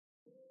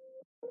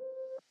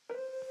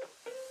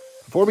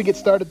Before we get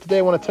started today,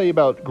 I want to tell you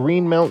about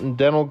Green Mountain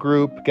Dental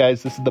Group.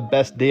 Guys, this is the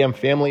best damn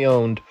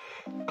family-owned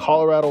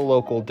Colorado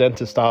local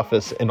dentist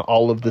office in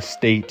all of the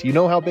state. You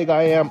know how big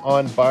I am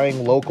on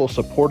buying local,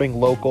 supporting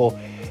local.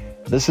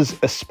 This is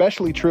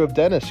especially true of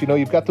dentists. You know,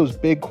 you've got those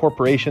big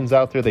corporations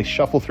out there. They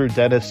shuffle through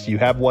dentists. You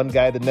have one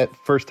guy the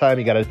first time.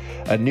 You got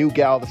a new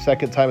gal the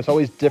second time. It's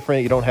always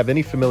different. You don't have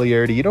any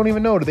familiarity. You don't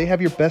even know. Do they have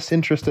your best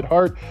interest at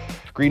heart?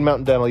 Green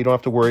Mountain Dental, you don't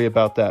have to worry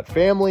about that.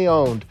 Family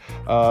owned.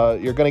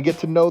 You're going to get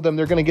to know them.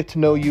 They're going to get to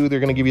know you. They're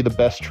going to give you the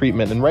best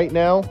treatment. And right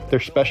now, their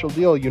special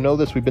deal, you know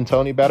this. We've been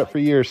telling you about it for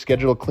years.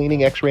 Schedule a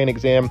cleaning, x-ray, and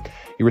exam.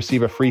 You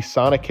receive a free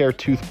Sonicare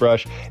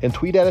toothbrush. And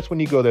tweet at us when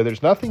you go there.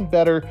 There's nothing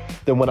better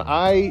than when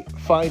I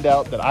find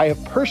out that I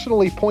have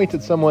personally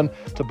pointed someone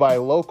to buy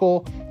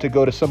local, to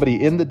go to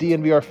somebody in the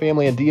DNVR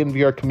family and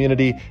DNVR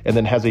community, and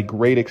then has a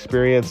great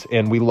experience.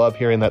 And we love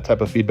hearing that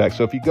type of feedback.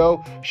 So if you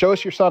go, show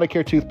us your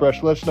Sonicare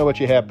toothbrush. Let us know what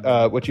you have,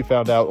 what you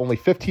found out. Only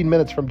 15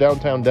 minutes from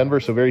downtown Denver,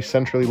 so very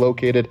centrally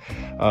located,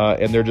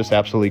 and they're just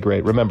absolutely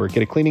great. Remember,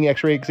 get a cleaning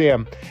x-ray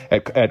exam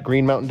at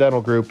Green Mountain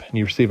Dental Group, and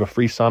you receive a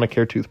free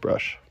Sonicare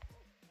toothbrush.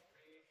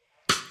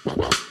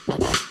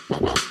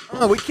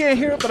 Oh, we can't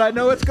hear it, but I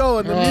know it's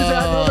going. The music,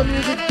 I know the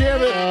music,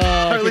 damn it.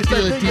 Or at least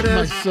I think it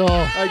is.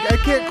 I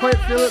can't quite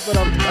feel it, but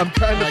I'm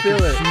trying to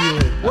feel it.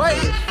 What?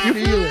 You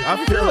feel it?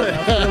 I feel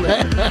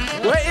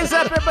it. What is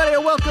up, everybody,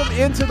 and welcome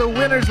into the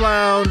Winners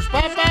Lounge.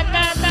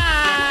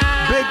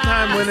 Big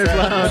time Winners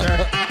Lounge.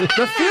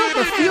 The feel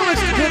is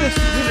the goodest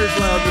Winners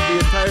Lounge of the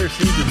entire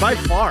season, by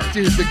far.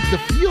 Dude, the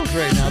feels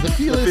right now. The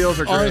feels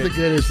are the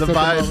goodest. The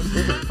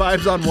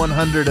vibes on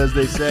 100, as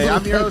they say.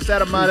 I'm your host,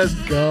 Adam Matas,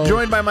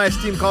 joined by my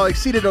esteemed colleagues.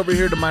 Seated over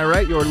here to my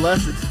right, your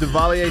left, it's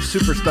Duvalier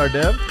Superstar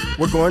Dev.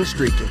 We're going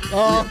streaking. Take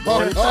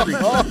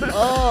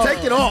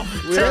it off.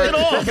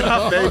 Take it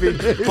off,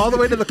 baby. All the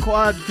way to the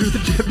quad through the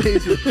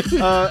gymnasium.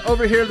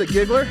 Over here, the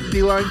Giggler,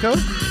 D-Line coach.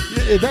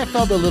 That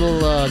felt a little...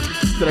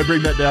 Did I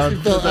bring that down?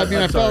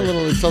 I felt a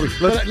little insulting.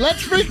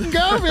 Let's freaking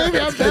go, baby.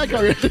 I'm back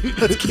already.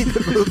 Let's keep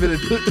it moving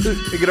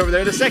and get over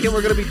there. In a second,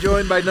 we're going to be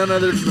joined by none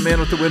other than the man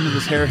with the wind in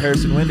his hair,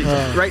 Harrison Wendy.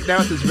 Right now,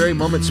 at this very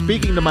moment,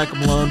 speaking to Michael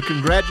Malone,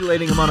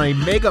 congratulating him on a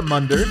Mega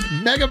Munder.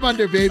 Mega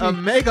Munder, baby. A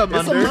Mega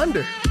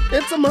Munder.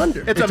 It's a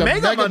Munder. It's a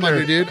Mega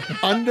Munder, dude.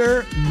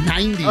 Under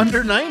 90.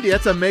 Under 90.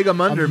 That's a Mega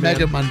Munder, man.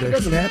 Mega Munder. It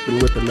doesn't happen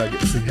with the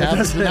Nuggets. It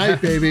happens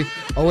tonight, baby.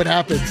 Oh, it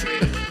happens.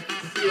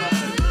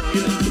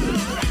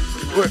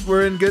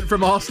 We're in good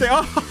from all state.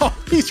 Oh,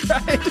 he's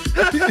right.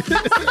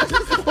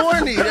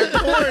 Horny. They're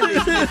horny.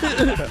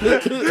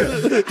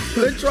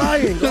 They're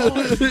trying.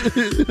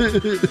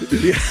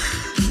 Yeah.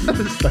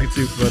 That's not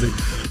too funny.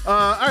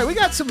 All right, we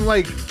got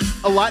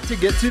a lot to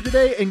get to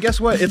today, and guess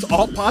what? It's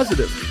all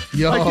positive.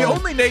 Yo. The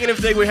only negative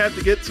thing we have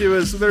to get to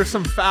is there's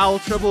some foul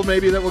trouble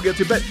maybe that we'll get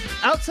to, but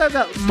outside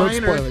that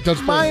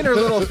minor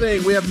little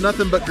thing, we have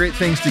nothing but great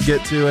things to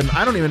get to, and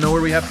I don't even know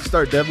where we have to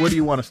start. Dev, where do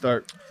you want to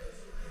start?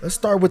 Let's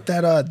start with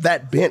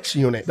that bench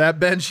unit. That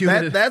bench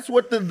unit. That's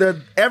what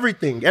the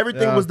everything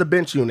was the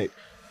bench unit.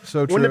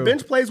 So true. When the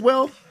bench plays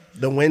well,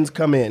 the wins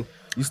come in.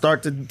 You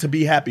start to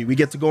be happy. We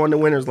get to go in the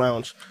Winners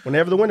Lounge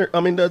whenever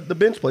the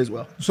bench plays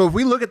well. So if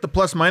we look at the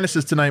plus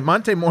minuses tonight,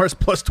 Monte Morris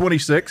plus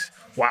 26.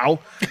 Wow.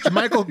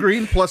 Michael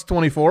Green plus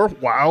 24.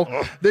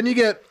 Wow. Then you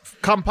get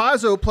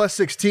Campazzo plus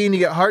 16. You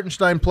get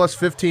Hartenstein plus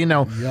 15.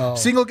 Now,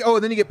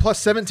 then you get plus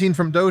 17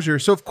 from Dozier.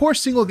 So of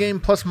course, single game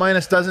plus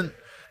minus doesn't.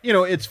 You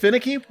know, it's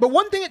finicky, but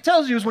one thing it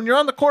tells you is when you're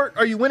on the court,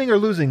 are you winning or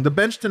losing? The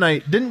bench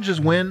tonight didn't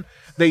just win,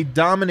 they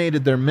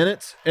dominated their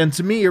minutes. And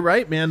to me, you're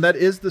right, man, that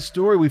is the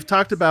story. We've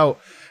talked about,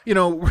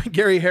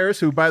 Gary Harris,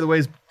 who, by the way,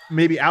 is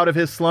maybe out of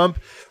his slump.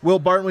 Will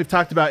Barton, we've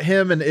talked about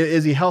him, and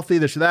is he healthy,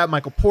 this or that.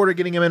 Michael Porter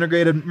getting him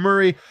integrated.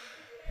 Murray.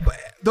 But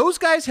those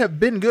guys have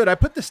been good. I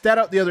put the stat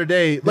out the other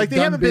day. They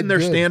haven't been their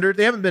standard.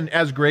 They haven't been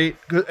as great,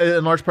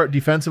 in large part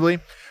defensively.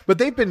 But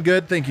they've been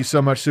good. Thank you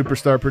so much,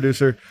 superstar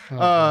producer,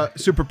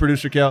 super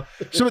producer Cal.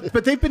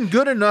 But they've been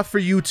good enough for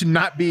you to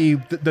not be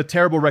the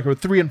terrible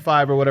record,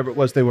 3-5 or whatever it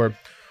was they were.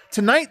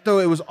 Tonight, though,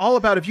 it was all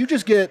about if you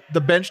just get the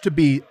bench to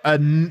be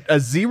a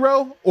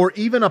zero or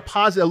even a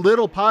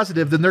little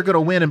positive, then they're going to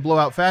win in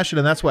blowout fashion,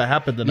 and that's what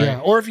happened tonight.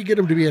 Yeah, or if you get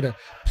them to be at a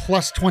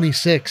plus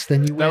 26,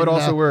 then you win. That would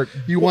also work.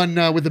 You won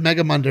with the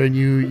Mega Munder, and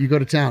you go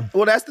to town.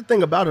 Well, that's the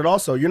thing about it.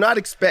 Also, you're not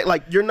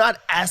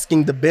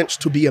asking the bench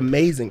to be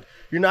amazing.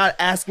 You're not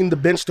asking the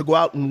bench to go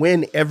out and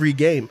win every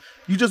game.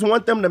 You just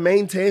want them to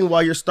maintain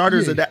while your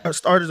starters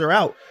are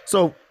out.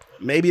 So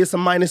maybe it's a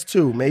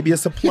 -2, maybe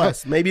it's a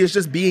plus, maybe it's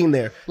just being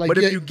there. But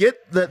if you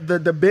get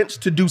the bench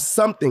to do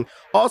something,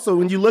 also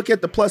when you look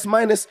at the plus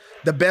minus,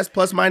 the best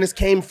plus minus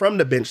came from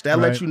the bench. That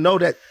lets you know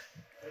that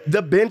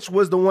the bench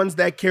was the ones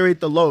that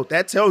carried the load.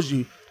 That tells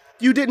you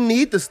didn't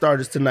need the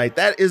starters tonight.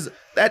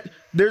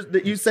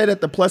 You say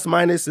that the plus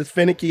minus is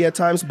finicky at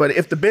times, but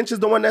if the bench is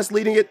the one that's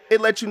leading it,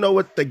 it lets you know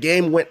what the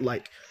game went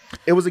like.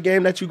 It was a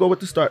game that you go with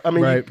the start. I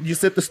mean, you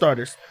sit the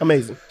starters.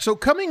 Amazing. So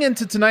coming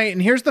into tonight,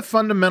 and here's the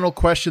fundamental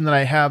question that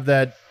I have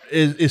that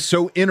is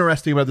so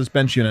interesting about this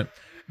bench unit.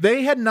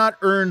 They had not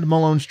earned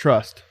Malone's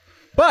trust,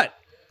 but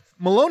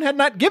Malone had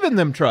not given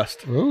them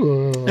trust.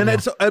 Ooh. And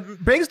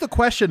it begs the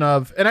question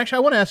of, and actually I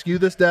want to ask you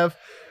this, Dev.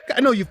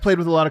 I know you've played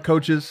with a lot of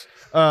coaches.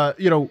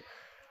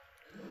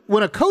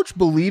 When a coach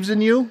believes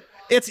in you,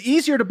 it's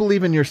easier to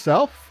believe in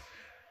yourself.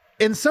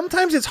 And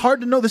sometimes it's hard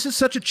to know. This is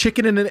such a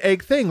chicken and an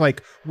egg thing.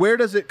 Like, where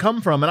does it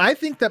come from? And I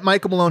think that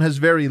Michael Malone has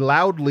very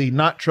loudly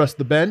not trust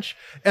the bench.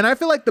 And I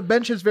feel like the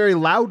bench has very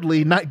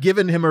loudly not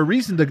given him a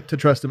reason to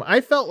trust him.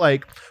 I felt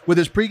like with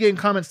his pregame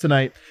comments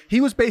tonight,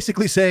 he was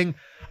basically saying,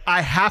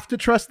 I have to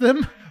trust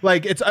them.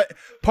 Like, it's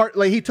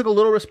he took a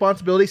little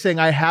responsibility saying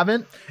I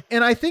haven't.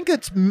 And I think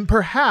it's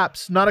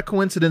perhaps not a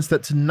coincidence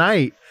that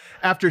tonight,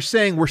 after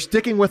saying we're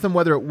sticking with them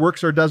whether it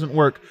works or doesn't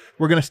work,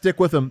 we're going to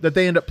stick with them, that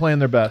they end up playing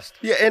their best.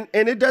 Yeah,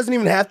 and it doesn't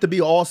even have to be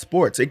all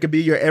sports. It could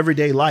be your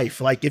everyday life.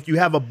 Like if you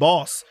have a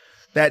boss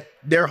that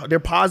they're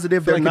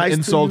positive, they're like nice an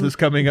insult to you. is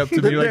coming up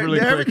to me like really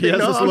quick. He has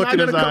No, this I'm look not in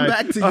his gonna come eye.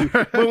 back to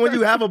you. But when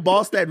you have a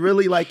boss that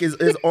really like is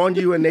on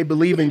you and they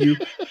believe in you,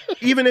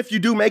 even if you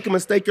do make a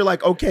mistake, you're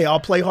like, okay, I'll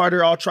play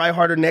harder, I'll try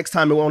harder next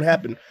time, it won't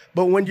happen.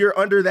 But when you're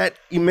under that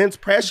immense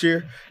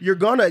pressure, you're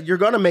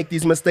gonna make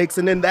these mistakes,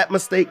 and then that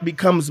mistake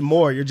becomes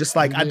more. You're just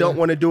like, I don't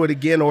want to do it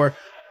again, or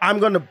I'm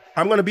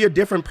gonna be a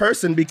different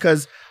person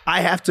because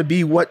I have to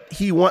be what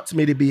he wants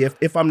me to be.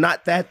 If I'm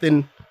not that,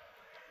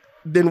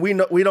 then we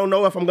don't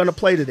know if I'm going to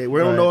play today. We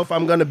don't know if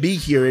I'm going to be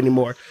here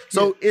anymore.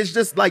 So it's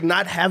just like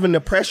not having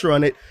the pressure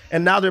on it.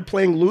 And now they're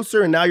playing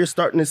looser, and now you're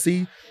starting to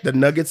see the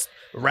Nuggets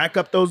rack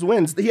up those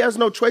wins. He has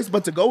no choice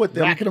but to go with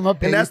them. Racking them up,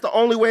 baby. And that's the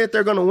only way that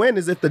they're going to win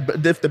is if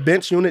the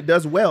bench unit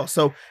does well.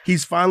 So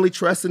he's finally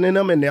trusting in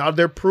them, and now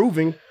they're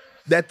proving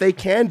that they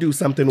can do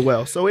something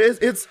well. So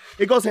it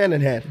goes hand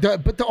in hand.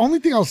 But the only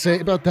thing I'll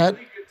say about that.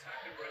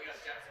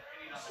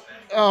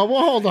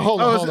 Hold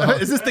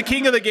on. Is this the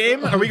king of the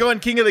game? Are we going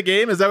king of the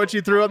game? Is that what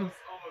you threw on?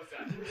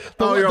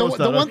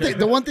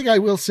 The one thing I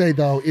will say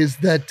though is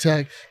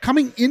that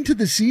coming into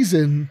the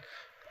season,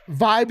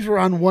 vibes were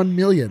on 1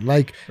 million.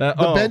 Like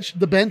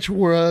the bench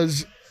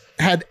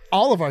had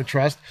all of our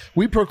trust.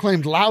 We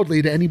proclaimed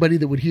loudly to anybody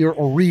that would hear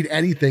or read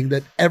anything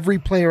that every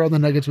player on the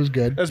Nuggets was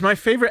good. That was my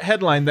favorite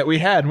headline that we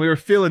had. We were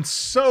feeling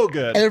so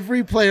good.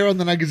 Every player on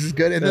the Nuggets is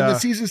good, and then the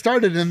season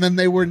started, and then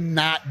they were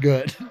not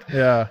good.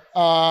 Yeah.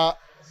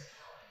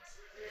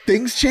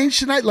 Things changed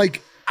tonight.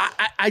 Like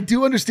I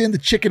do understand the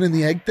chicken and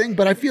the egg thing,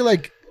 but I feel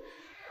like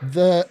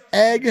the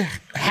egg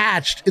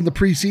hatched in the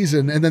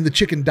preseason and then the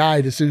chicken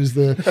died as soon as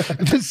the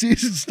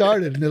season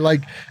started. And they're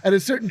like, at a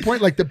certain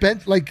point, like the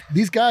bench, like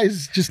these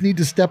guys just need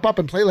to step up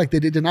and play like they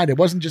did tonight. It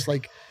wasn't just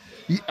like,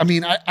 I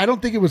mean, I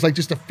don't think it was like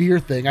just a fear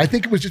thing. I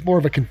think it was just more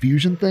of a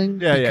confusion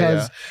thing.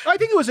 Yeah. I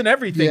think it was an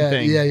everything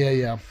thing.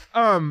 Yeah.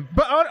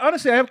 But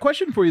honestly, I have a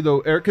question for you though,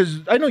 Eric,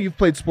 because I know you've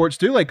played sports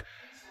too. Like,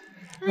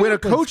 when a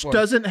coach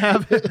doesn't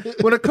have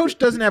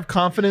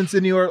confidence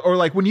in you, or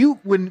like when you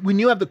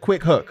have the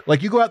quick hook,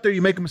 like you go out there,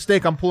 you make a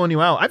mistake, I'm pulling you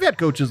out. I've had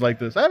coaches like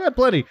this. I've had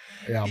plenty.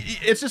 Yeah.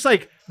 It's just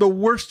like the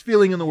worst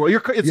feeling in the world.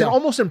 It's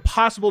almost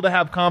impossible to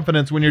have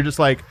confidence when you're just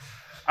like,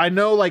 I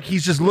know, like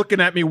he's just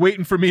looking at me,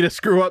 waiting for me to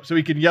screw up so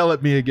he can yell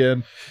at me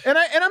again. And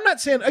I'm not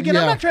saying again,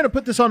 I'm not trying to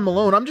put this on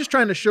Malone. I'm just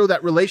trying to show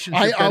that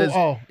relationship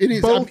it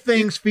is both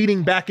things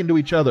feeding back into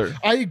each other.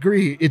 I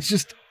agree. It's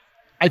just,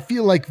 I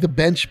feel like the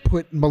bench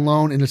put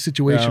Malone in a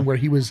situation where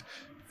he was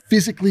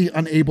physically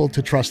unable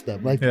to trust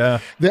them. Like, I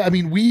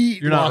mean, we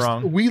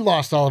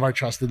lost all of our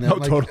trust in them. Oh,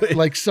 totally.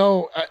 Like,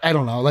 so I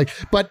don't know. Like,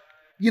 but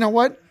you know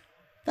what?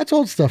 That's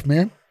old stuff,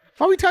 man.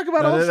 Why we talk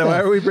about old stuff? Why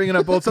are we bringing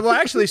up old stuff? Well,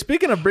 actually,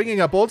 speaking of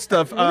bringing up old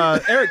stuff,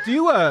 Eric, do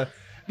you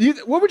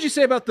what would you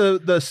say about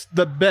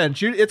the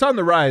bench? It's on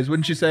the rise,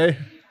 wouldn't you say?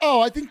 Oh,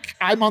 I think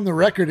I'm on the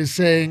record as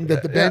saying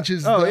that the bench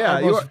is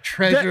our most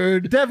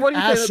treasured Dev, what do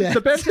you asset. say?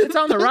 The bench, it's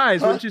on the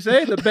rise, wouldn't you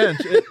say? The bench.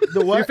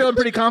 You're feeling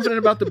pretty confident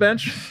about the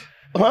bench?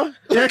 Huh?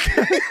 Yeah.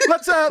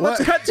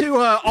 Let's cut to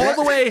all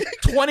the way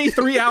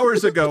 23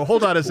 hours ago.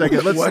 Hold on a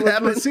second.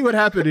 Let's see what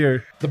happened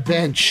here. The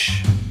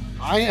bench.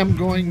 I'm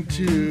going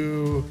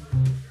to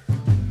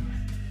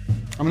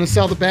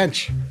sell the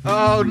bench.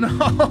 Oh, no.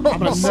 I'm going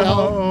to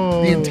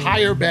sell the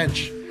entire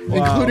bench. Wow.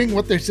 Including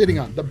what they're sitting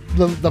on,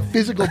 the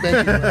physical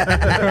bench.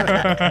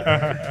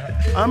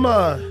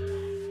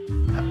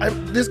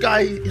 This guy,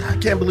 I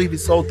can't believe he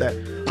sold that.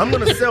 I'm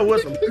going to sell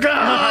with him.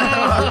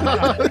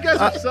 I'm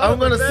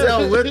going to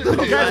sell with them.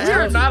 Guys, we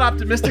are not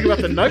optimistic about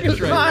the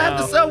Nuggets right now. I have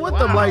to sell with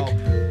them. Like,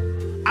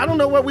 I don't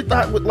know what we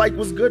thought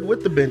was good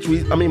with the bench.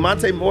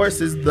 Monte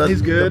Morris is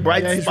the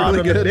bright spot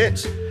on the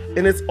bench,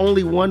 and it's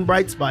only one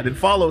bright spot. It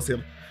follows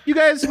him. You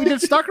guys, we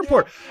did stock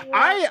report.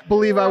 I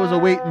believe I was a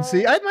wait and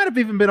see. I might have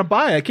even been a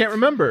buy. I can't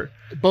remember.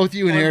 Both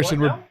you and Harrison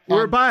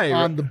were a buy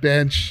on the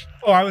bench.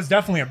 Oh, I was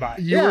definitely a buy.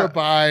 You were a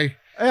buy.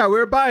 Yeah, we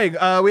were buying.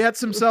 We had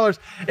some sellers.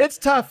 It's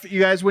tough,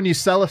 you guys, when you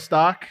sell a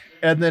stock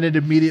and then it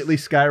immediately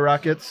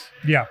skyrockets.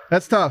 Yeah.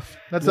 That's tough.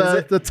 That's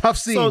a tough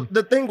scene. So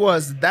the thing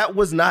was, that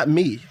was not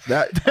me.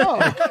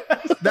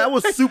 That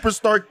was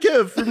Superstar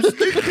Kev from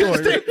State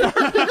Farm.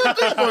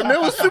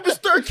 That was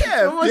Superstar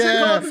Kev.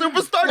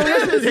 Superstar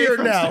Kev is here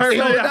now. So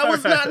that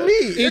was not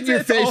me. In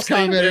your face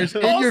commenters.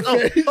 In your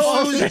face.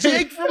 Oh, it was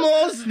Jake from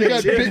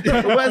Allstate.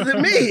 It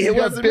wasn't me. It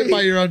wasn't bit me.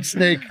 by your own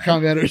snake,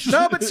 commenters.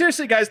 No, but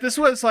seriously, guys, this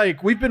was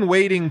like, we've been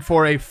waiting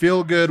for a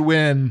feel-good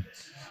win.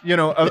 You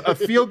know, a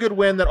feel-good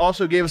win that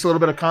also gave us a little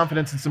bit of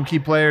confidence in some key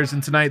players.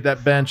 And tonight,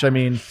 that bench, I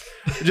mean,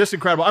 just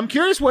incredible. I'm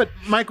curious what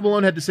Michael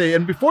Malone had to say.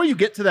 And before you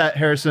get to that,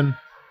 Harrison,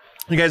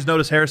 you guys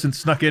notice Harrison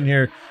snuck in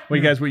here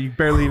when you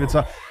barely even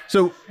saw.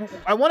 So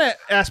I want to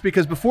ask,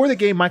 because before the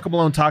game, Michael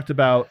Malone talked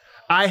about,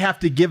 I have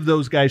to give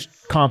those guys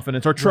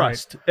confidence or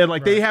trust. Right. And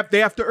like they have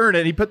to earn it.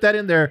 And he put that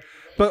in there.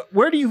 But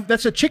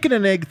that's a chicken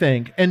and egg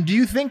thing. And do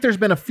you think there's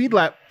been a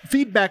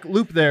feedback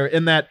loop there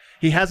in that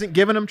he hasn't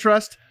given them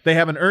trust, they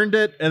haven't earned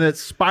it, and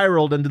it's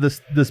spiraled into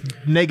this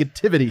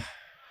negativity?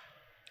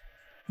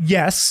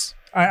 Yes,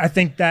 I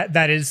think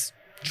that is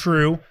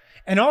true.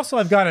 And also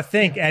I've got to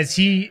think, as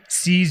he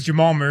sees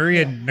Jamal Murray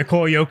and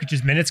Nikola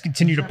Jokic's minutes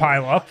continue to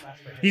pile up,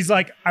 he's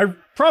like, I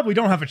probably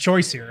don't have a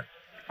choice here.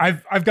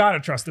 I've got to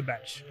trust the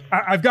bench.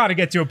 I've got to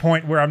get to a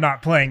point where I'm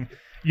not playing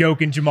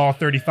Jokic and Jamal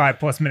 35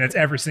 plus minutes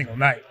every single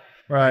night.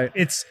 Right.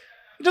 He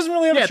doesn't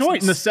really have a choice.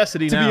 It's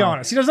necessity to now. be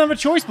honest. He doesn't have a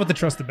choice but to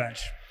trust the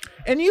bench.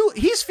 And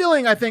he's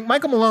feeling, I think,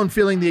 Michael Malone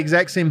feeling the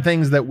exact same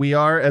things that we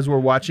are as we're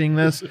watching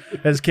this,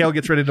 as Kale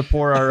gets ready to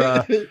pour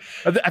our,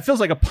 it feels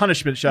like a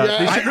punishment shot.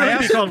 Yeah, These should really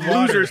be called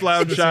losers'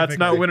 loud shots,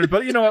 not winners.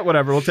 But you know what?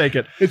 Whatever. We'll take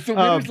it. It's the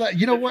winners.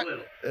 You know what?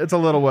 It's a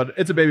little one.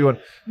 It's a baby one.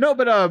 No,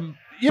 but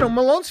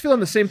Malone's feeling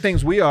the same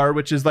things we are,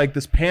 which is like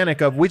this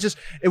panic of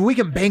if we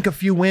can bank a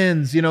few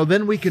wins,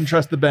 then we can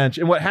trust the bench.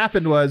 And what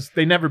happened was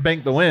they never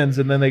banked the wins,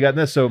 and then they got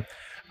this. So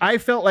I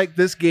felt like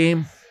this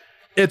game,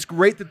 it's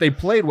great that they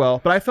played well,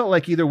 but I felt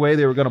like either way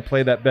they were going to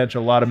play that bench a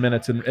lot of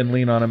minutes and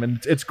lean on them.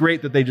 And it's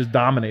great that they just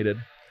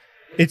dominated.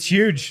 It's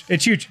huge.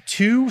 It's huge.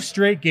 2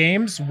 straight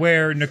games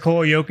where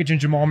Nikola Jokic and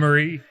Jamal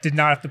Murray did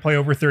not have to play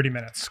over 30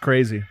 minutes. It's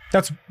crazy.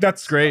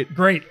 That's great.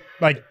 Great.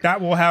 Like,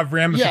 that will have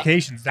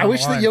ramifications down I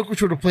wish the line. that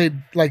Jokic would have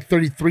played like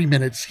 33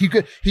 minutes.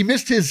 He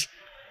missed his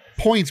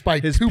points by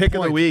his 2 pick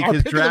points. of the week,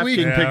 his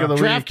DraftKings pick of the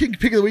week. DraftKings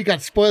pick of the week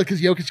got spoiled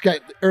because Jokic got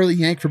early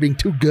yank for being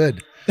too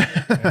good.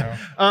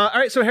 All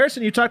right, so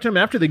Harrison, you talked to him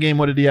after the game.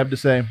 What did he have to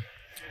say?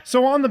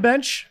 So on the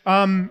bench,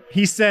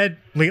 he said,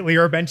 lately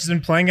our bench has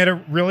been playing at a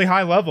really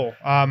high level,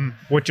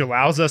 which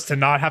allows us to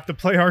not have to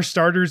play our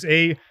starters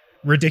a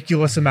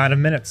ridiculous amount of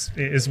minutes,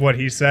 is what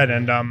he said.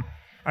 And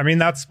I mean,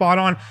 that's spot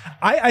on.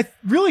 I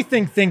really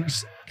think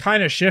things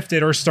kind of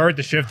shifted or started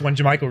to shift when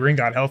JaMychal Green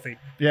got healthy.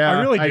 Yeah, I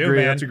really do, agree.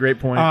 man. That's a great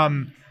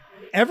point.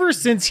 Ever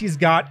since he's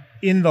got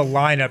in the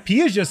lineup,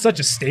 he is just such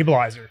a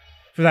stabilizer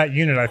for that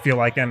unit, I feel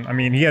like. And I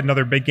mean, he had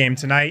another big game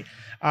tonight.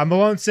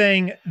 Malone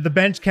saying the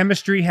bench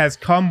chemistry has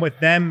come with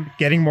them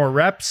getting more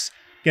reps,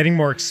 getting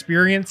more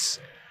experience.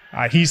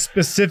 He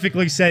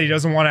specifically said he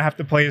doesn't want to have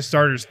to play his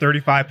starters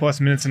 35 plus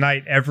minutes a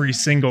night every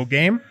single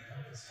game.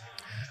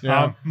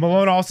 Yeah.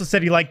 Malone also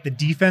said he liked the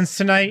defense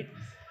tonight.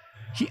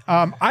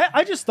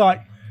 I just thought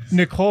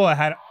Nikola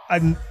had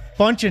a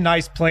bunch of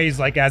nice plays,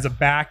 like as a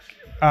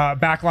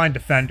backline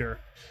defender,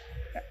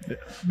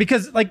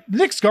 because like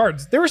Knicks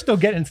guards, they were still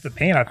getting into the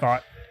paint, I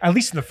thought, at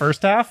least in the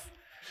first half.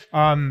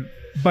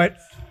 But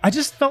I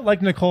just felt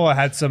like Nikola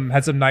had some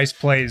nice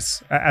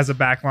plays as a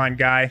backline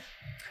guy.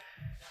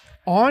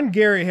 On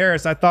Gary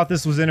Harris, I thought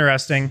this was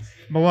interesting.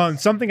 Malone,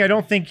 something I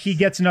don't think he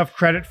gets enough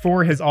credit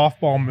for, his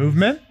off-ball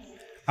movement.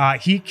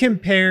 He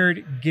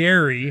compared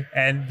Gary,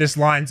 and this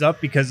lines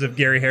up because of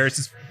Gary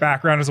Harris's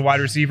background as a wide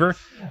receiver,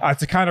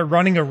 to kind of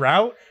running a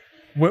route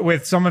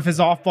with some of his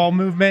off-ball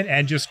movement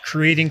and just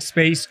creating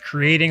space,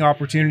 creating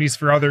opportunities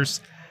for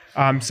others.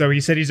 So he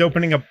said he's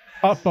opening up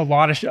a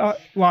lot of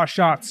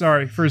shots,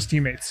 for his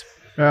teammates.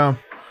 Yeah.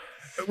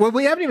 Well,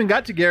 we haven't even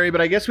got to Gary,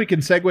 but I guess we can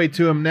segue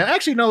to him now.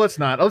 Actually, no, let's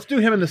not. Let's do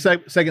him in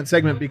the second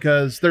segment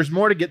because there's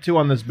more to get to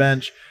on this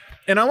bench.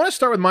 And I want to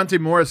start with Monte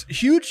Morris.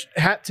 Huge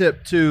hat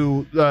tip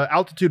to the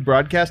Altitude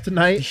broadcast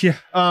tonight,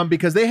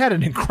 because they had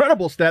an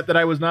incredible stat that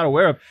I was not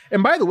aware of.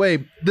 And by the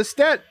way, the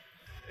stat,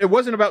 it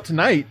wasn't about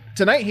tonight.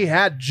 Tonight he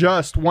had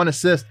just 1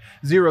 assist,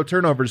 0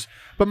 turnovers.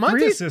 But Monte,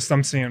 3 assists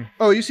I'm seeing.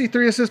 Oh, you see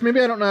 3 assists? Maybe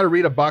I don't know how to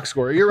read a box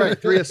score. You're right,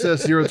 3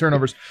 assists, 0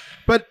 turnovers.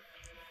 But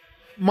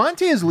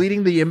Monte is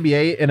leading the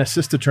NBA in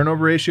assist to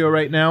turnover ratio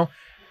right now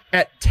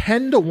at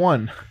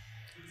 10-1.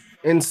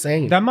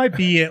 Insane. That might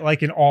be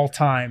like an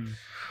all-time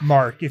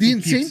mark. The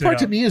insane part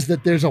to me is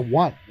that there's a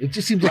 1. It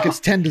just seems like it's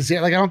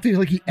 10-0. Like I don't think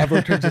like he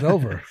ever turns it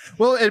over.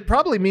 Well, it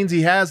probably means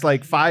he has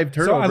like 5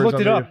 turnovers. So I looked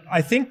it up.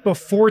 I think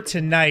before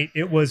tonight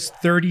it was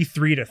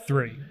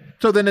 33-3.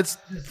 So then it's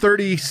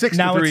 36-3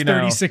 now.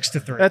 Now it's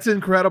 36-3. That's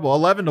incredible.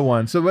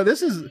 11-1. So but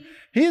this is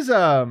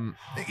and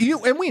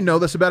we know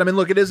this about him. And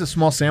look, it is a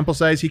small sample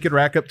size. He could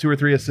rack up 2 or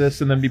 3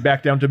 assists and then be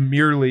back down to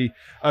merely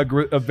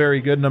a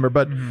very good number.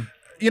 But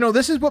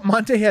this is what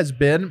Monte has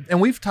been,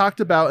 and we've talked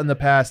about in the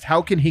past.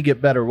 How can he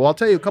get better? Well, I'll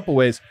tell you a couple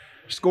ways: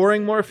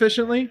 scoring more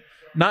efficiently,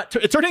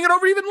 turning it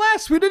over even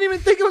less. We didn't even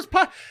think it was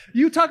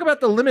You talk about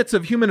the limits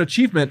of human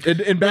achievement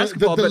in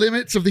basketball. The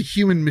limits of the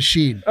human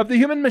machine. Of the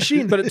human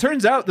machine, but it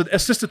turns out that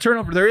assist to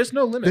turnover, there is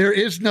no limit. There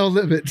is no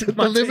limit.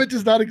 The limit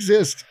does not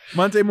exist.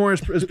 Monte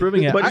Morris is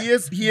proving it. But he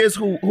is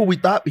who we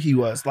thought he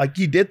was. Like,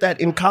 he did that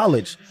in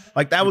college.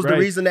 Like, that was the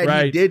reason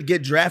that he did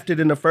get drafted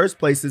in the first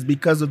place, is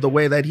because of the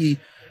way that he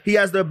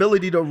has the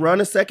ability to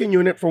run a second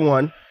unit, for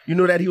one. You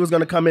knew that he was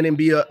going to come in and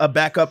be a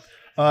backup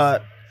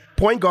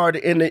point guard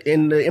in the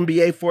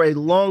NBA for a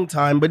long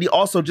time, but he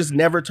also just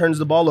never turns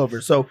the ball over.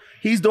 So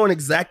he's doing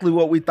exactly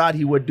what we thought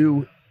he would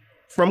do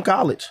from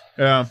college.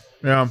 Yeah.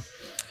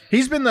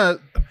 He's been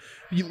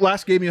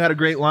last game you had a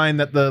great line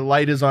that the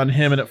light is on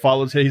him and it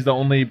follows him. He's the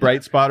only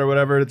bright spot or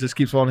whatever. It just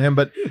keeps following him.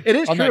 But it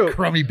is on true. That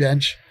crummy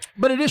bench.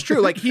 But it is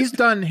true. Like, he's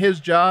done his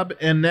job,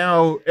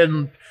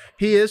 and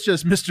he is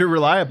just Mr.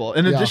 Reliable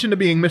in addition to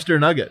being Mr.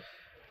 Nugget.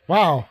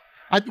 Wow.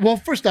 Well,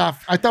 first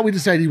off, I thought we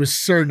decided he was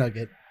Sir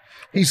Nugget.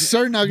 He's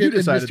Sir Nugget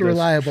and Mr.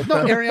 Reliable.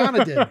 No,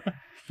 Ariana did.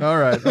 All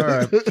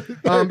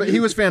right. But he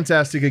was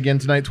fantastic again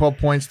tonight. 12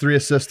 points, 3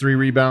 assists, 3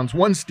 rebounds,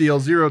 1 steal,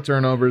 0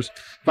 turnovers,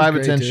 5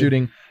 of 10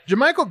 shooting.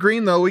 JaMychal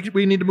Green, though,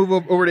 we need to move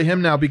over to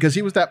him now because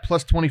he was that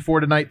plus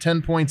 24 tonight,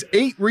 10 points,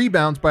 8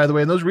 rebounds, by the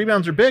way. And those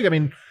rebounds are big. I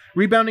mean,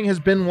 rebounding has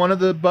been one of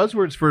the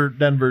buzzwords for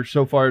Denver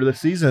so far this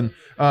season.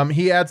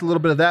 He adds a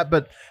little bit of that,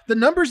 but the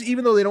numbers,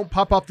 even though they don't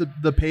pop off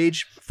the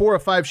page, 4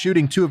 of 5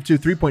 shooting, 2 of 2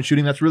 3-point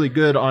shooting, that's really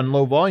good on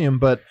low volume,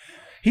 but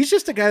he's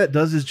just a guy that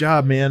does his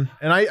job, man.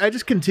 And I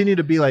just continue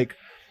to be like,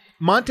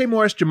 Monte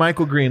Morris,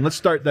 JaMychal Green, let's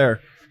start there.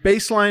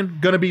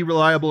 Baseline, going to be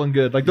reliable and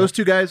good. Like, those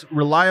two guys,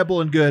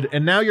 reliable and good.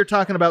 And now you're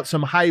talking about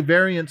some high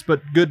variance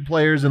but good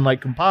players in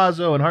like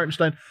Campazzo and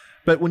Hartenstein.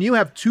 But when you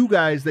have 2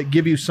 guys that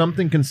give you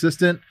something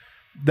consistent,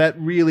 that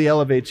really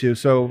elevates you.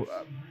 So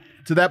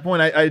to that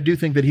point, I do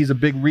think that he's a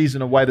big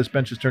reason of why this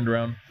bench has turned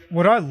around.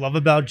 What I love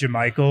about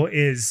JaMychal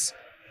is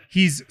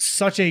he's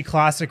such a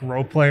classic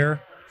role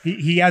player.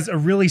 He has a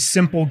really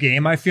simple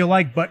game, I feel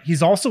like, but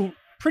he's also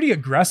pretty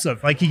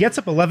aggressive. Like, he gets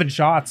up 11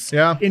 shots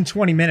in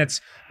 20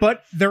 minutes,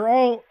 but they're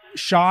all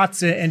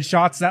shots and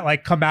shots that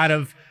like come out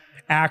of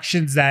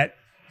actions that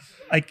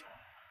like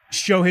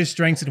show his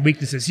strengths and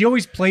weaknesses. He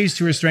always plays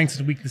to his strengths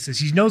and weaknesses.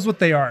 He knows what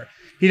they are.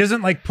 He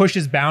doesn't like push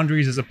his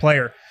boundaries as a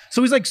player.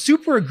 So he's like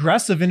super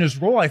aggressive in his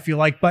role, I feel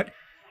like, but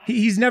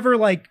he's never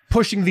like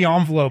pushing the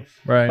envelope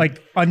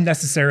like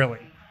unnecessarily.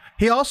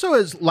 He also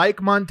is, like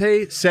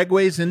Monte,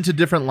 segues into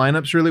different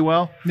lineups really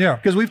well. Yeah.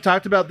 Because we've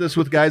talked about this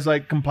with guys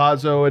like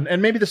Campazzo,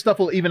 and maybe the stuff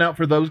will even out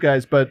for those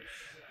guys, but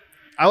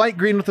I like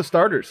Green with the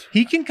starters.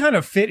 He can kind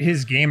of fit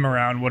his game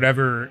around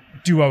whatever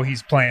duo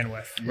he's playing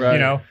with. Right. You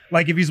know,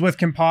 like if he's with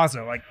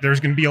Campazzo, like there's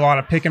going to be a lot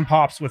of pick and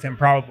pops with him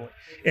probably.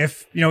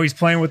 If, you know, he's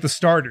playing with the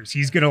starters,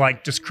 he's going to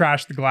like just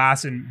crash the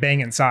glass and bang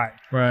inside.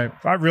 Right.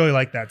 So I really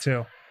like that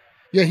too.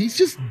 Yeah, he's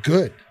just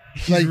good.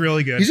 He's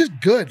really good. He's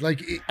just good.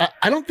 Like,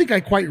 I don't think I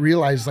quite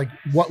realized like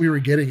what we were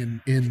getting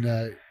in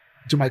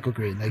JaMychal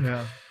Green.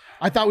 Like,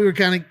 I thought we were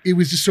it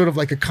was just sort of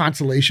like a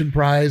consolation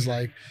prize.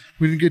 Like,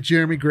 we didn't get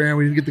Jeremy Grant,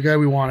 we didn't get the guy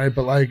we wanted,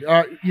 but like,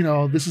 you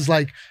know, this is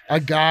like a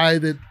guy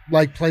that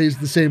like plays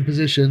the same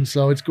position.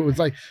 So it's cool. It's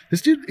like,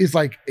 this dude is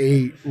like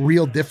a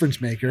real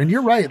difference maker. And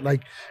you're right.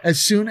 Like, as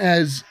soon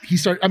as he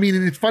started, I mean,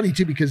 and it's funny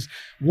too, because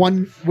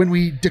when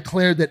we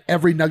declared that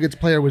every Nuggets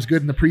player was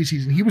good in the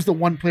preseason, he was the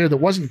one player that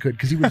wasn't good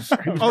because he was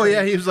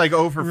he was like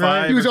 0 for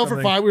 5. He was 0 for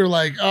 5. We were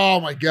like, oh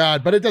my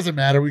God, but it doesn't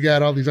matter. We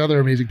got all these other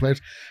amazing players.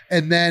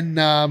 And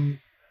then,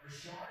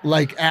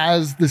 like,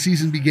 as the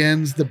season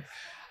begins,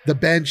 the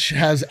bench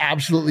has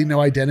absolutely no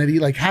identity.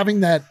 Like,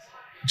 having that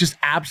just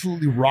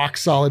absolutely rock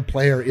solid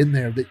player in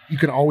there that you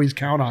can always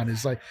count on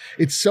is like,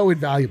 it's so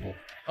invaluable.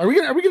 Are we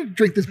gonna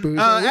drink this booze? In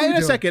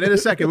a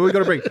second. We're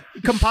gonna break.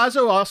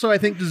 Campazzo also, I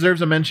think,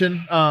 deserves a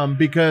mention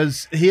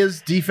because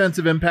his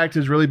defensive impact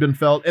has really been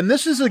felt, and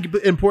this is an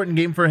important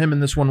game for him in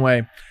this one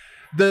way.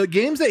 The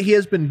games that he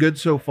has been good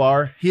so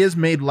far, he has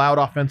made loud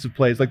offensive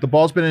plays. Like, the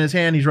ball's been in his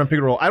hand, he's run pick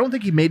and roll. I don't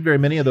think he made very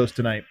many of those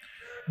tonight,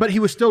 but he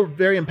was still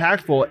very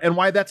impactful. And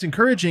why that's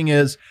encouraging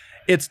is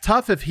it's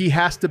tough if he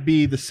has to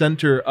be the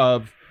center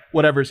of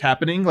whatever's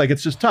happening. Like,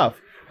 it's just tough.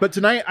 But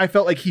tonight, I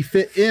felt like he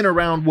fit in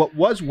around what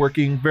was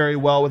working very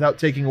well without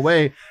taking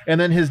away.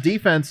 And then his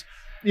defense,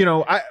 you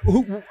know,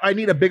 I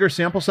need a bigger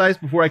sample size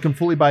before I can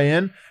fully buy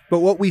in. But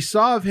what we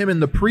saw of him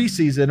in the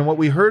preseason and what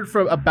we heard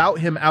about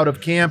him out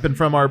of camp and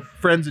from our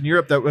friends in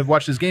Europe that have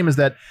watched his game is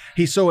that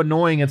he's so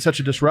annoying and such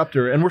a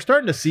disruptor. And we're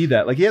starting to see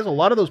that. Like, he has a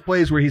lot of those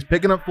plays where he's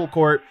picking up full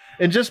court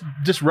and just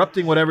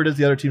disrupting whatever it is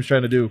the other team's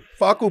trying to do.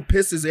 Facu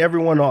pisses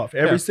everyone off.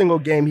 Every single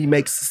game, he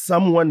makes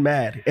someone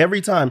mad. Every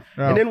time.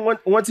 Oh. And then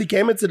once he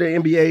came into the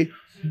NBA,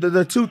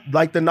 the two,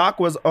 like, the knock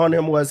was on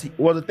him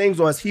the things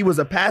was he was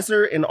a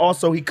passer and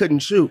also he couldn't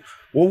shoot.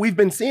 What we've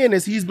been seeing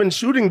is he's been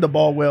shooting the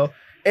ball well.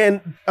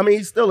 And, I mean,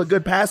 he's still a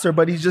good passer,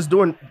 but he's just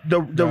doing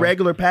the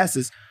regular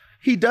passes.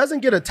 He doesn't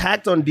get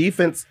attacked on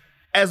defense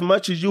as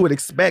much as you would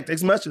expect,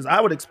 as much as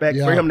I would expect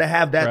for him to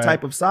have that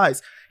type of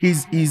size.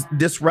 He's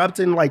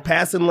disrupting like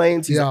passing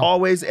lanes. He's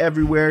always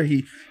everywhere.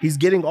 He's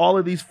getting all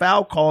of these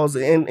foul calls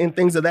and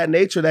things of that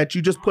nature that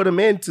you just put him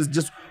in to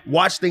just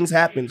watch things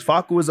happen.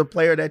 Facu is a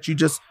player that you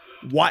just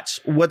watch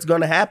what's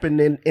going to happen,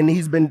 and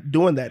he's been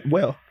doing that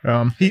well.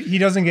 He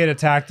doesn't get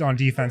attacked on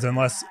defense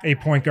unless a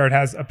point guard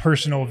has a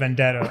personal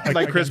vendetta.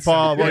 Like Chris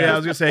Paul. Well, I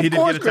was going to say he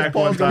didn't get attacked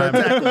one time.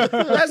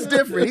 That's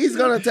different. He's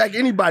going to attack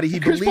anybody he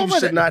believes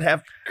should not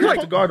have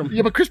to guard him.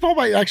 Yeah, but Chris Paul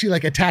might actually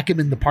like attack him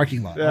in the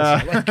parking lot.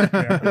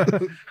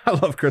 I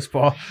love Chris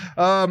Paul.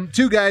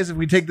 Two guys, if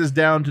we take this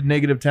down to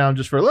negative town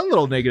just for a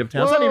little negative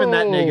town, it's not even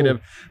that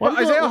negative. Well,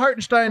 Isaiah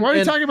Hartenstein. Why are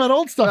you talking about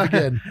old stuff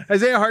again?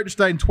 Isaiah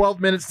Hartenstein, 12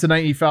 minutes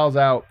tonight, he fouls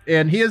out.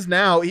 And he is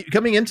now,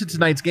 coming into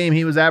tonight's game,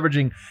 he was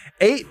averaging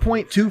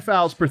 8.2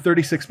 fouls per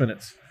 36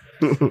 minutes.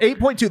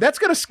 8.2. That's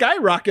going to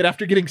skyrocket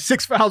after getting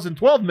 6 fouls in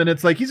 12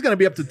 minutes. Like, he's going to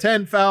be up to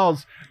 10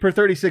 fouls per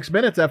 36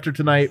 minutes after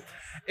tonight.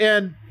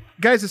 And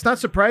guys, it's not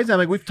surprising.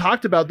 Like, we've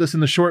talked about this in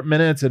the short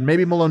minutes, and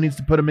maybe Malone needs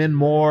to put him in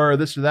more, or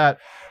this or that.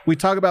 We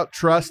talk about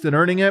trust and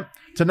earning it.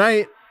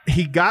 Tonight,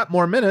 he got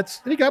more minutes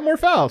and he got more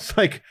fouls.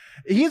 Like,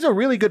 he's a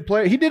really good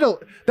player. He did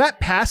that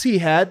pass he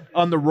had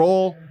on the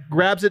roll,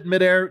 grabs it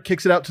midair,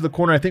 kicks it out to the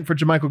corner, I think, for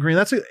JaMychal Green.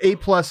 That's an A+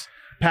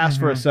 pass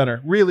for a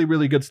center. Really,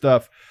 really good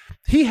stuff.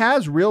 He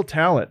has real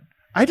talent.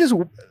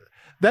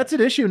 That's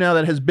an issue now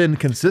that has been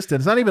consistent.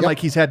 It's not even like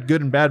he's had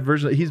good and bad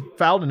versions. He's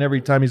fouled in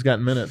every time he's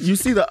gotten minutes. You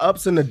see the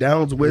ups and the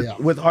downs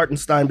with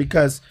Hartenstein,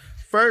 because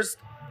first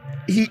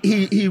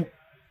he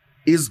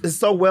is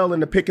so well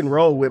in the pick and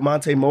roll with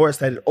Monte Morris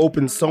that it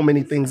opens so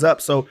many things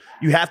up. So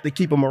you have to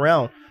keep him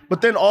around. But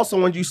then also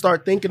when you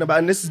start thinking about,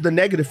 and this is the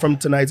negative from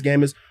tonight's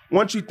game, is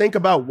once you think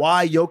about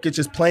why Jokic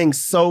is playing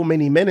so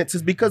many minutes,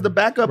 is because the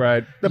backup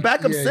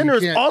center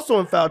is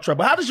also in foul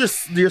trouble. How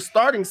does your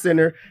starting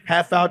center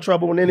have foul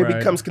trouble, and then it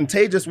becomes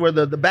contagious where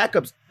the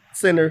backup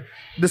center,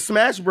 the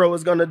Smash Bro,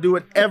 is going to do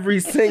it every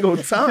single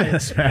time?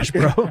 Smash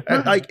Bro.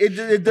 Like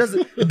it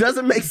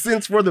doesn't make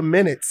sense for the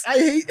minutes. I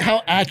hate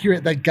how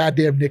accurate that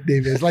goddamn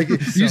nickname is. Like,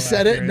 you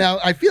said it, now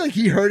I feel like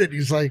he heard it.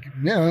 He's like,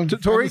 yeah.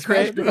 Torrey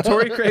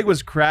Craig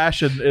was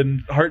Crash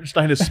and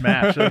Hartenstein is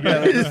Smash. Like,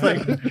 it's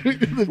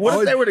like, what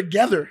if they were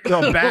together?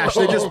 No, Bash.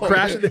 They just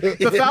crashed.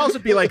 The fouls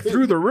would be like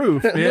through the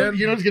roof, man.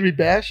 You know what's going to be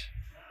Bash?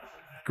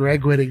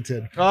 Greg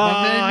Whittington. Oh,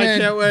 I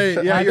can't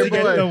wait. Yeah, your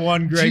boy. The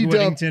one Greg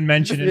Whittington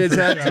mentioned.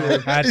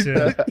 Had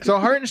to. So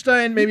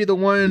Hartenstein, maybe the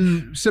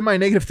one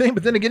semi-negative thing,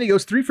 but then again, he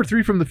goes 3 for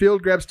 3 from the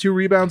field, grabs 2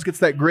 rebounds, gets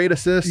that great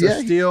assist,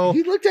 a steal.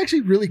 He looked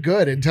actually really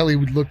good until he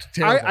looked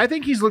terrible. I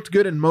think he's looked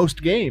good in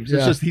most games.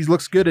 It's just he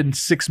looks good in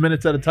 6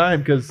 minutes at a time,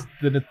 because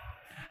then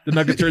the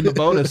Nuggets are in the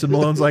bonus, and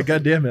Malone's like,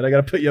 God damn it, I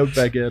got to put Yoke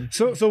back in.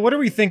 So what do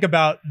we think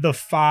about the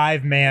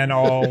 5-man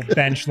all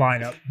bench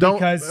lineup?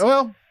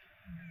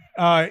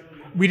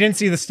 We didn't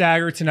see the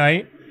stagger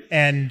tonight,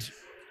 and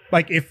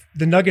like, if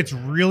the Nuggets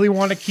really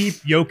want to keep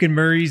Jokic and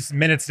Murray's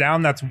minutes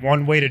down, that's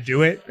one way to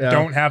do it. Yeah.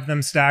 Don't have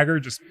them stagger,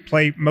 just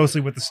play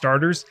mostly with the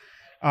starters.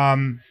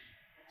 And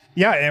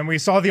we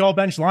saw the all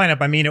bench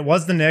lineup. I mean, it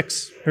was the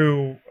Knicks,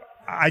 who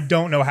I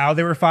don't know how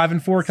they were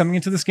 5-4 coming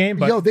into this game,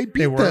 but they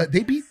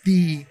beat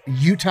the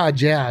Utah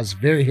Jazz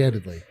very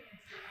handedly.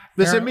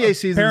 This NBA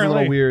season is a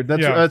little weird.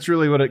 That's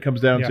really what it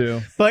comes down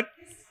to. But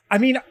I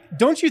mean,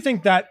 don't you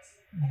think that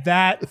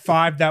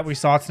 5 that we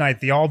saw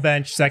tonight, the all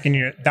bench second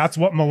unit, that's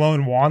what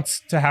Malone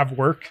wants to have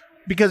work?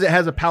 Because it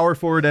has a power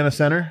forward and a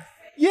center?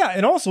 Yeah,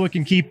 and also it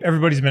can keep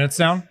everybody's minutes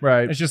down.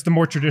 Right. It's just the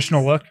more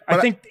traditional look. But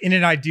I think in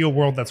an ideal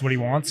world, that's what he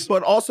wants.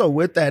 But also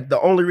with that,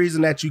 the only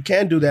reason that you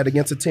can do that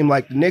against a team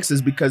like the Knicks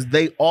is because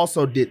they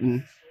also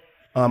didn't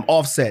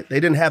offset.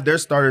 They didn't have their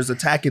starters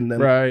attacking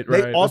them. Right.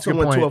 They also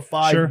went to a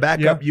 5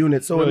 backup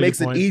unit, so really it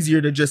makes it easier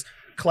to just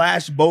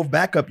clash both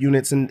backup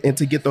units and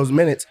to get those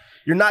minutes.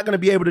 You're not going to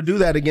be able to do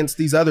that against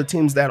these other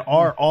teams that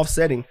are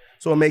offsetting,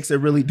 so it makes it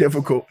really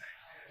difficult.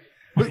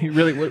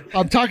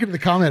 I'm talking to the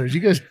commenters.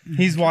 You guys,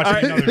 he's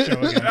watching another show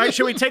again. All right,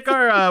 should we take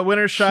our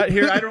winner shot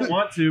here? I don't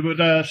want to,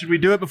 but should we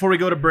do it before we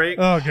go to break?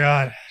 Oh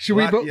God, should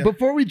we?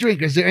 Before we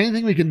drink, is there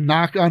anything we can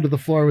knock onto the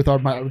floor with our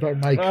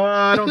mic?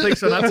 I don't think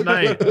so. Not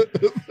tonight.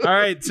 All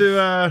right,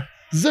 to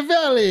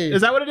Zavelli.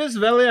 Is that what it is?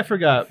 Zavelli? I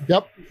forgot.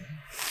 Yep.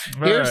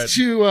 Here's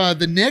to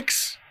the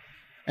Knicks.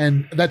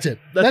 And that's it.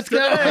 That's good.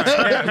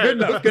 Yeah, good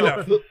enough. Good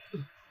enough.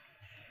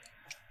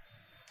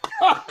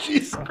 Oh,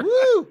 jeez.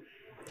 Woo.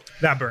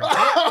 That burns.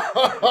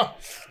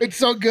 It's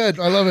so good.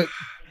 I love it.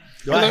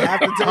 Do I have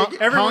to take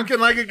it? Honking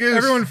like a goose.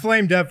 Everyone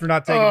flamed Deb for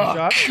not taking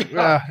a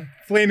shot.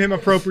 Flame him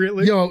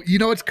appropriately. Yo, you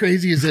know what's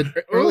crazy is that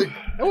early.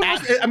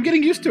 I'm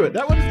getting used to it.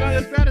 That one is not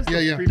as bad as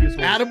the previous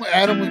one.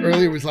 Adam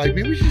earlier was like,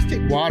 maybe we should just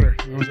take water.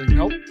 And I was like,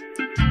 nope.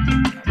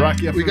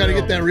 Rocky, we got to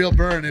get that real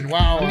burn. And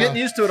wow. I'm getting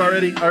used to it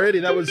already.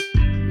 That was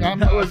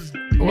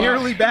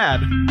merely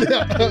bad.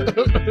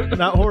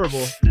 Not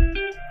horrible.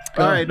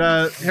 All right,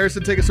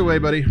 Harrison, take us away,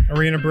 buddy.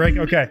 Arena break.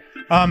 Okay.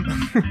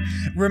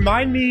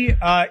 Remind me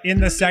in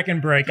the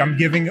second break. I'm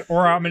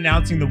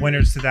announcing the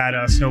winners to that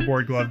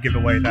snowboard glove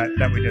giveaway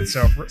that we did.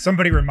 So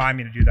somebody remind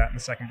me to do that in the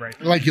second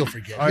break. Like you'll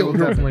forget. I will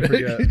definitely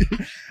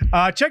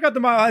forget. Check out the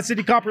Mile High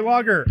City Copper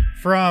Lager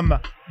from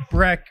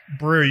Breck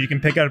Brew. You can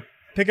pick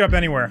it up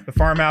anywhere. The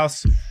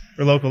farmhouse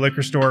or local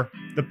liquor store.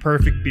 The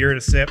perfect beer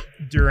to sip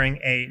during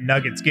a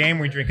Nuggets game.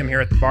 We drink them here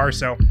at the bar.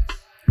 So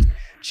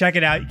check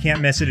it out. You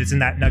can't miss it. It's in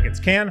that Nuggets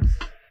can.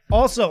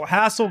 Also,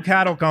 Hassel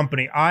Cattle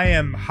Company. I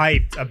am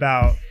hyped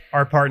about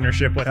our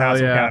partnership with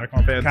Hassel Cattle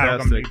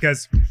Company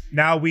because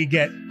now we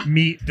get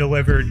meat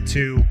delivered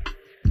to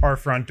our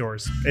front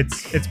doors.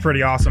 It's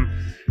pretty awesome.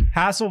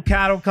 Hassel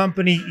Cattle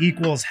Company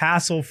equals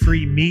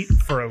hassle-free meat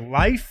for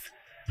life.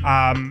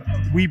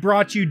 We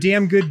brought you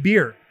damn good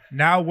beer.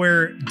 Now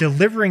we're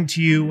delivering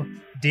to you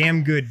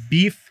damn good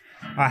beef.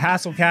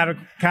 Hassel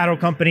Cattle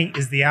Company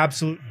is the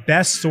absolute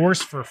best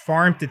source for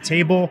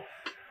farm-to-table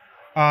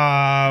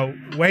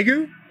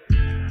Wagyu.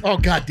 Oh,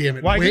 God damn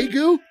it.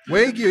 Wagyu?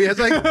 Wagyu. It's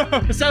like,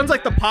 it sounds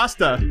like the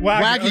pasta.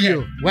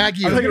 Wagyu. Okay.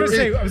 Wagyu. I was going to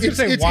say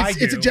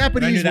Wagyu. It's a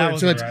Japanese word,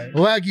 so it's right.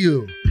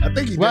 Wagyu. I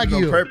think he did it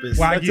on purpose.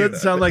 That doesn't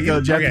sound like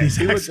a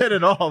Japanese accent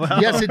at all.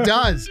 Yes, it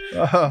does.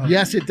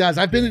 Yes, it does.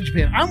 I've been in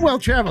Japan. I'm well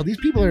traveled. These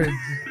people are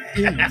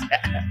idiots.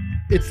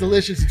 It's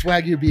delicious. It's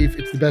Wagyu beef.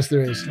 It's the best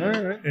there is. All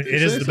right. It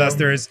is the best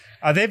there is.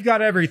 They've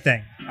got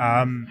everything.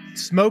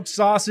 Smoked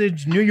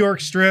sausage, New York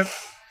strip,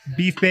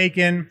 beef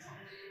bacon,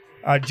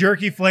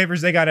 jerky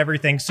flavors. They got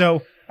everything.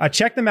 So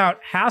check them out.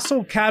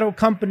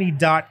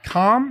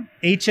 HassellCattleCompany.com.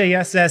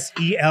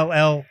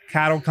 HASSELL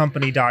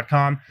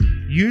cattlecompany.com.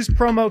 Use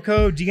promo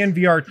code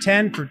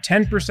DNVR10 for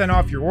 10%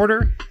 off your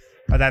order.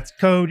 That's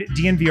code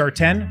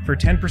DNVR10 for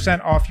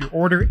 10% off your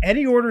order.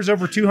 Any orders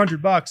over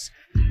 $200,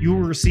 you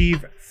will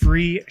receive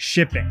free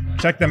shipping.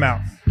 Check them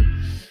out.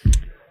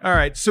 All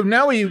right, so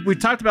now we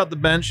talked about the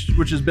bench,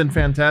 which has been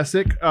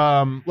fantastic.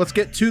 Let's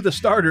get to the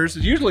starters.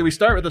 Usually we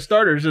start with the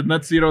starters, and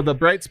that's the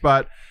bright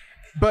spot.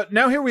 But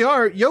now here we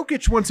are.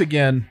 Jokic once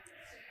again,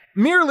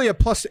 merely a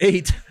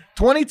 +8,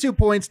 22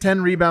 points,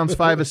 10 rebounds,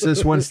 5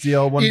 assists, 1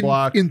 steal, 1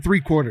 block in 3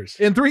 quarters.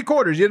 In 3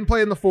 quarters, you didn't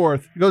play in the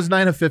fourth. He goes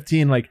 9 of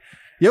 15. Like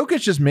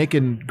Jokic just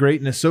making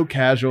greatness so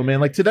casual, man.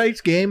 Like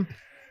tonight's game,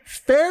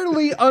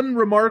 fairly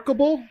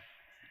unremarkable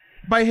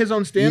by his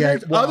own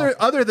standards. Yeah, well,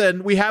 other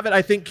than we have it,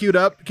 I think, queued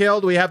up. Kale,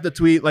 do we have the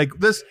tweet? Like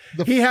this,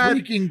 he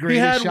had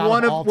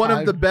shot one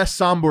of the best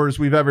Sombors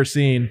we've ever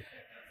seen.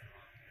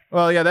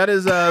 Well, yeah, that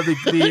is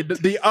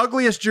the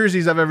ugliest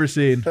jerseys I've ever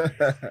seen.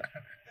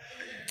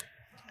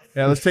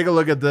 Yeah, let's take a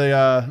look at this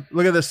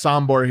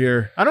Sombor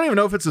here. I don't even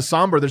know if it's a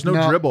Sombor. There's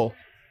no dribble.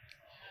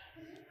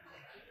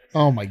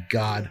 Oh my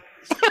God.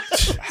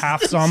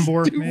 Half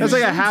Sombor. That's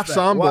like a half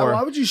Sombor.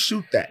 Why would you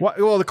shoot that?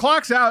 Well, the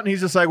clock's out, and he's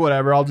just like,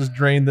 whatever, I'll just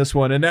drain this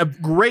one.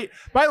 And great.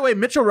 By the way,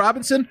 Mitchell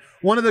Robinson,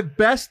 one of the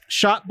best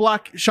shot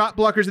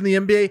blockers in the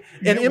NBA,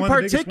 and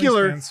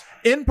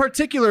in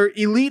particular,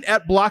 elite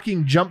at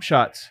blocking jump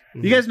shots.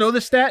 Mm-hmm. You guys know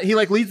this stat? He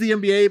leads the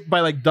NBA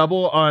by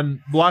double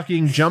on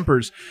blocking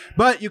jumpers.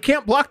 But you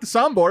can't block the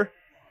Sombor.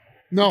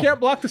 No. You can't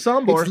block the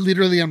Sombor. It's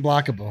literally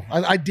unblockable.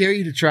 I dare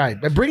you to try.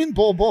 But bring in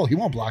Bull. He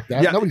won't block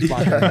that. Yeah. Nobody's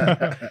blocking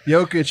that.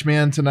 Jokic,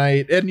 man,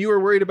 tonight. And you were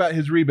worried about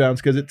his rebounds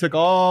because it took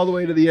all the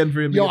way to the end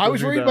for him. I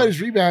was worried about his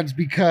rebounds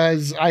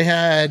because I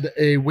had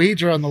a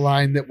wager on the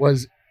line that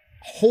was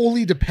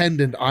wholly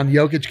dependent on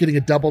Jokic getting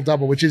a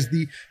double-double, which is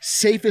the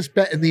safest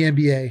bet in the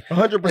NBA.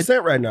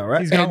 100% right now,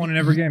 right? He's got one in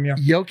every game, yeah.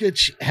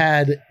 Jokic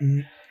had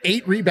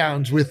 8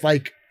 rebounds with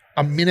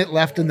a minute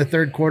left in the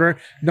third quarter,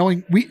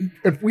 knowing we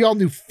all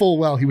knew full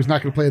well he was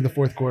not going to play in the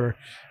fourth quarter.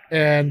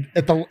 And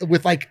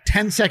with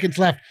 10 seconds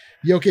left,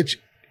 Jokic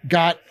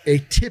got a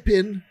tip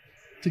in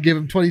to give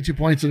him 22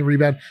 points and a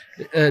rebound,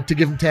 to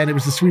give him 10. It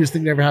was the sweetest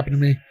thing that ever happened to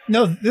me.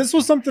 No, this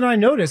was something I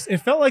noticed. It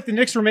felt like the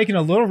Knicks were making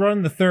a little run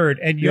in the third,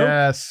 and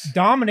Jokic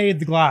dominated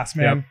the glass,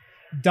 man. Yep.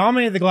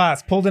 Dominated the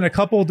glass, pulled in a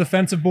couple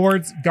defensive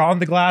boards, got on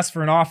the glass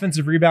for an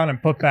offensive rebound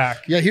and put back.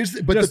 Yeah,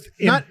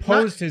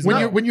 imposed his.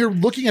 When you're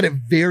looking at it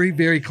very,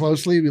 very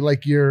closely,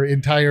 like your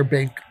entire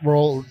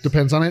bankroll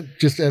depends on it,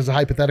 just as a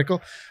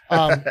hypothetical.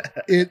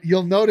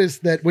 You'll notice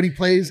that when he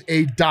plays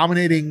a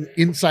dominating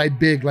inside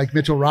big like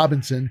Mitchell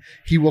Robinson,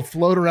 he will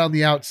float around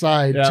the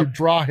outside to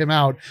draw him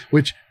out,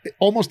 which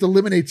almost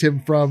eliminates him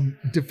from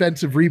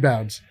defensive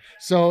rebounds.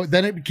 So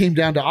then it came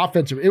down to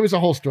offensive. It was a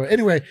whole story.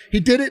 Anyway, he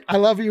did it. I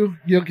love you.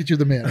 Jokic, you're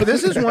the man. But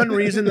this is one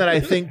reason that I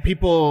think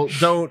people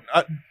don't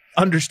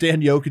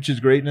understand Jokic's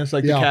greatness,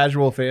 like the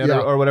casual fan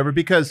or whatever,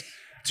 because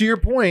to your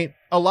point,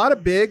 a lot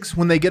of bigs,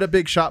 when they get a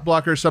big shot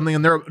blocker or something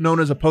and they're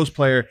known as a post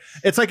player,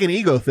 it's like an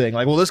ego thing.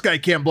 Like, well, this guy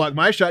can't block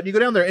my shot. And you go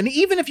down there. And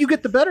even if you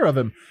get the better of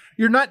him,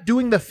 you're not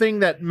doing the thing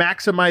that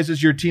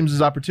maximizes your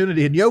team's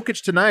opportunity. And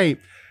Jokic tonight,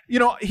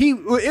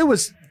 it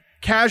was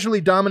casually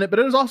dominant, but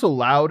it was also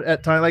loud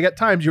at times. Like at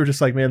times you were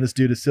just like, man, this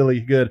dude is silly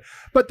good.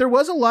 But there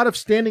was a lot of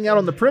standing out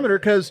on the perimeter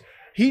because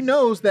he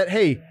knows that,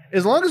 hey,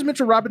 as long as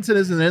Mitchell Robinson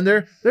isn't in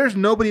there, there's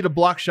nobody to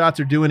block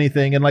shots or do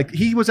anything. And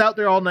he was out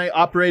there all night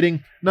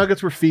operating.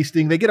 Nuggets were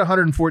feasting. They get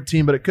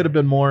 114, but it could have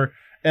been more.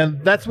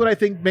 And that's what I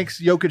think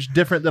makes Jokic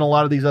different than a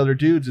lot of these other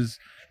dudes is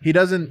he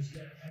has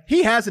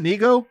an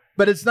ego,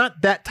 but it's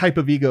not that type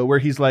of ego where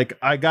he's like,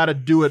 I got to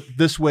do it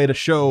this way to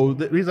show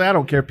that he's like, I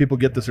don't care if people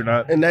get this or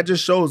not. And that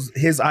just shows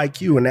his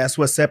IQ, and that's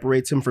what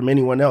separates him from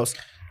anyone else.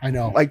 I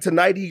know. Like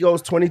tonight, he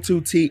goes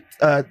 22-10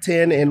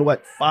 and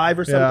 5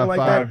 or something like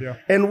 5, that. yeah.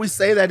 And we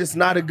say that it's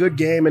not a good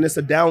game and it's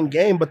a down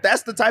game, but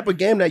that's the type of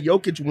game that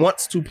Jokic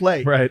wants to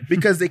play. Right.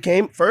 Because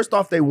first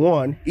off, they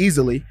won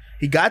easily.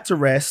 He got to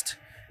rest.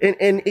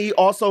 And he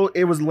also,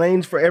 it was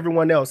lanes for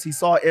everyone else. He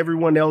saw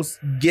everyone else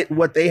get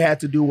what they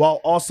had to do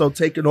while also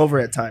taking over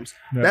at times.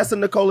 Yeah. That's a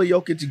Nikola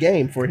Jokic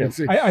game for him.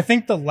 I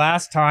think the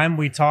last time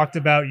we talked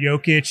about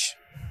Jokic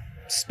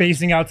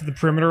spacing out to the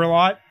perimeter a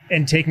lot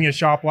and taking a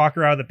shot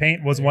blocker out of the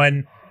paint was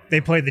when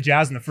they played the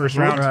Jazz in the first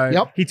round. Right.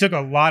 Yep. He took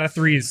a lot of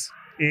threes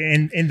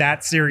in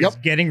that series,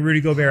 Yep. getting Rudy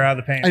Gobert out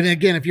of the paint. And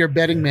again, if you're a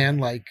betting man,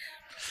 like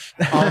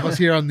all of us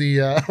here on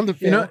the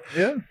field,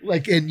 Yeah.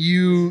 like, and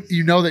you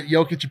know that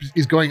Jokic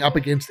is going up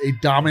against a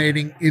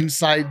dominating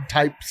inside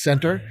type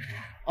center,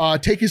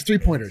 take his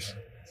 3-pointers.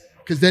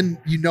 Because then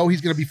you know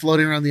he's going to be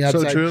floating around the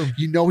outside. true.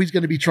 You know he's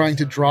going to be trying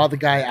to draw the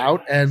guy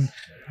out, and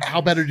how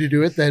better to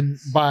do it than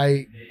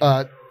by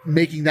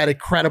making that a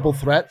credible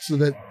threat so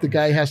that the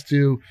guy has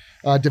to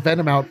defend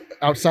him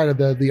outside of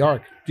the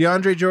arc.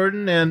 DeAndre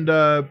Jordan and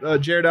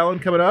Jared Allen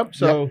coming up,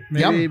 so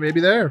Yep. maybe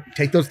there.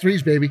 Take those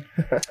threes, baby.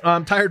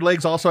 Tired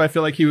legs also, I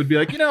feel like he would be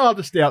like, I'll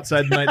just stay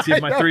outside tonight, see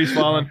if my three's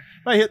falling.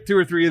 If I hit 2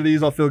 or 3 of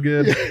these, I'll feel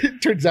good.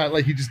 It turns out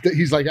like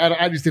he's like,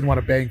 I just didn't want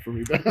to bang for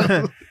me.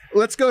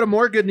 Let's go to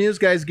more good news,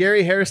 guys.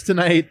 Gary Harris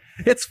tonight.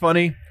 It's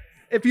funny.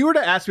 If you were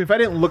to ask me, if I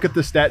didn't look at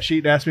the stat sheet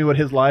and ask me what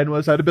his line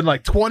was, I'd have been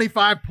like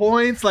 25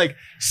 points, like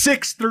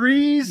 6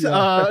 threes,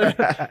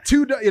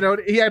 2.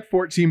 He had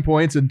 14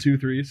 points and 2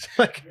 threes.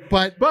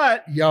 But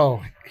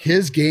Yo,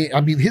 his game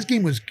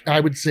was,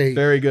 I would say,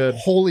 very good.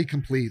 wholly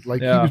complete.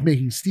 Like Yeah. he was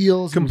making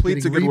steals,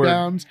 Complete's he was a good word.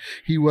 rebounds.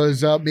 He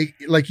was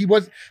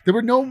there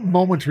were no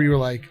moments where you were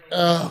like,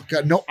 oh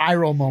god, no eye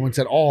roll moments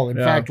at all. In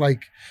Yeah. fact,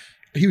 like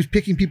he was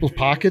picking people's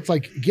pockets.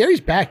 Like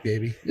Gary's back,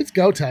 baby. It's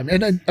go time.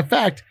 And in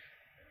fact,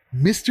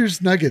 Mr.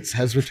 Nuggets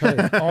has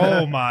returned.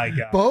 Oh my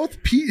God.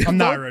 I'm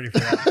not ready for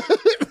that.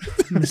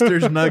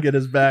 Mr. Nugget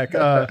is back.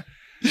 All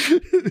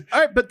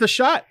right, but the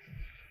shot.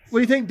 What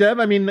do you think, Dev?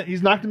 I mean,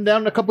 he's knocked him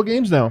down in a couple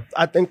games now.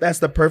 I think that's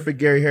the perfect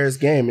Gary Harris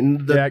game.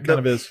 And It kind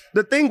of is.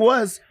 The thing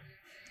was,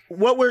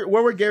 what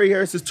were Gary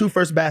Harris's 2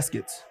 first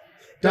baskets?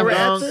 They were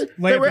Dunk,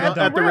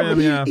 at the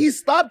rim. yeah. He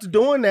stopped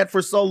doing that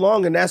for so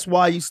long, and that's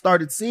why you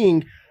started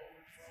seeing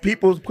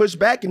people push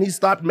back, and he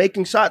stopped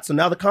making shots. So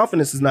now the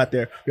confidence is not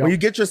there. Yep. When you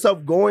get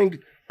yourself going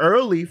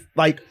early,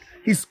 like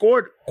he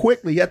scored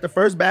quickly at the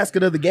first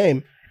basket of the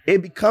game,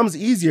 it becomes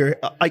easier.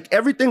 Like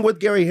everything with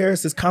Gary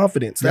Harris is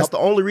confidence. That's the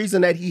only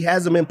reason that he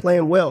hasn't been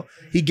playing well.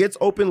 He gets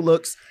open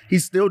looks.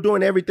 He's still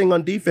doing everything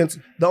on defense.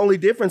 The only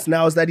difference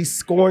now is that he's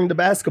scoring the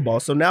basketball.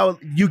 So now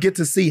you get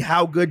to see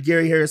how good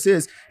Gary Harris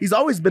is. He's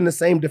always been the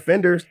same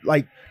defender,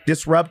 like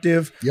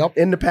disruptive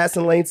in the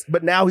passing lanes,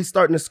 but now he's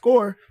starting to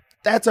score.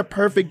 That's a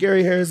perfect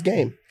Gary Harris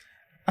game.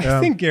 I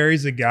think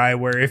Gary's a guy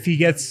where if he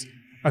gets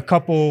a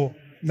couple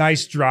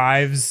nice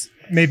drives,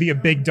 maybe a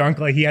big dunk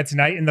like he had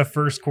tonight in the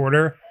first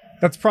quarter,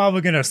 that's probably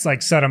going to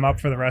like set him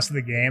up for the rest of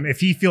the game. If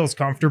he feels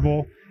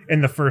comfortable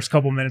in the first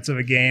couple minutes of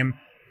a game,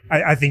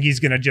 I think he's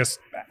going to just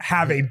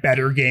have a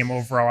better game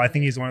overall. I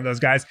think he's one of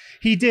those guys.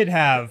 He did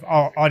have,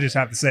 I'll just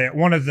have to say it,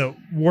 one of the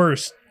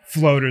worst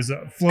floaters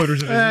of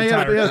his entire He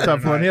had a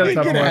tough one. He had a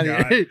tough Get one.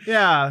 outta here.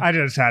 Yeah. I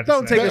just had to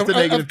Don't say take it. us to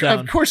negative town.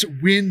 Of course,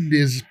 wind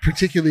is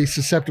particularly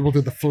susceptible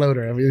to the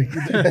floater. I mean,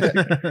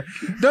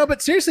 No,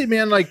 but seriously,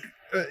 man, like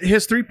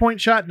his 3-point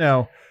shot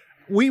now.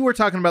 We were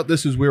talking about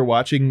this as we were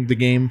watching the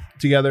game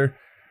together.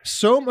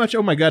 So much.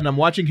 Oh my God. And I'm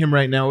watching him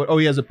right now. Oh,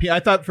 he has I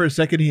thought for a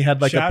second he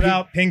had like Shout a pink,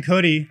 out Pink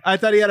Hoodie. I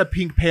thought he had a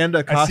pink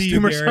panda I see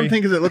you, costume or Gary.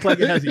 something because it looked like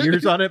it has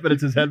ears on it, but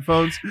it's his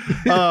headphones.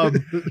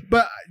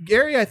 But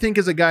Gary, I think,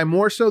 is a guy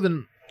more so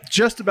than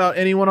just about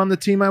anyone on the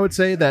team, I would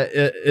say, that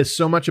is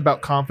so much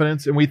about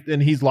confidence,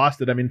 and he's lost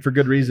it. I mean, for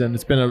good reason.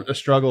 It's been a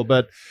struggle,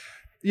 but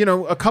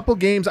a couple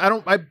games.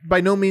 I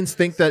by no means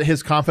think that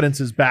his confidence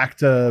is back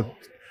to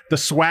the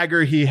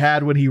swagger he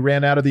had when he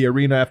ran out of the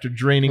arena after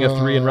draining a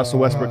 3 in Russell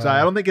Westbrook's eye.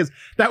 I don't think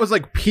that was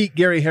like peak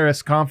Gary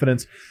Harris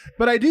confidence,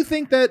 but I do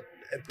think that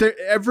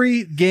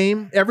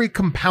every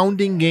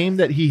compounding game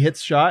that he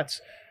hits shots,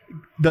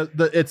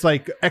 it's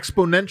like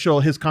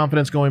exponential, his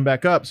confidence going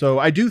back up. So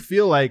I do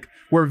feel like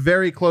we're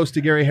very close to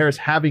Gary Harris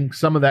having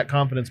some of that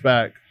confidence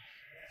back.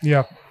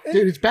 Yeah.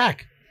 dude, it's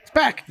back. It's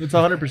back. It's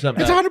 100%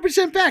 back. It's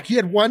 100% back. He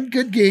had one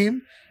good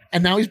game,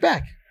 and now he's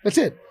back. That's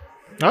it.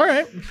 All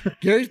right.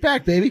 Gary's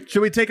back, baby.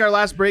 Should we take our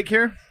last break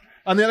here?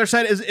 On the other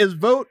side, is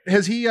Vogt,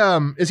 is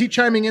he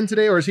chiming in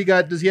today, or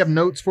does he have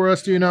notes for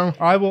us? Do you know?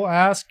 I will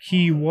ask.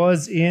 He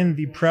was in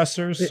the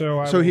presser,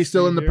 so So he's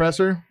still in the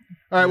presser?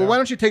 All right, well, why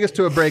don't you take us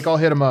to a break? I'll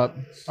hit him up.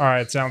 All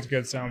right, sounds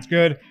good.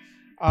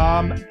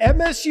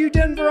 MSU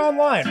Denver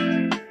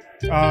Online.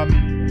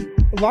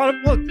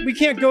 We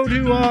can't go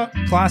to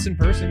class in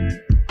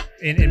person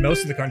in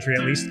most of the country,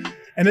 at least.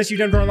 MSU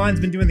Denver Online's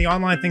been doing the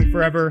online thing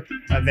forever.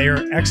 They are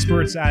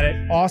experts at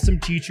it. Awesome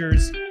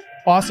teachers,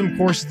 awesome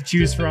courses to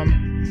choose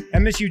from.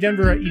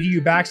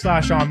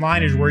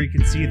 MSUDenver.edu/online is where you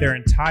can see their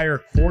entire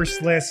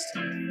course list.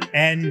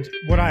 And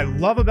what I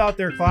love about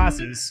their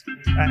classes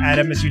at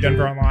MSU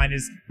Denver Online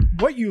is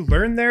what you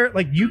learn there.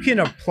 Like, you can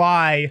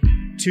apply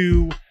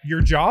to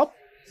your job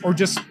or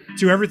just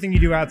to everything you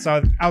do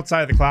outside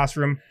of the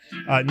classroom.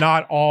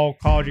 Not all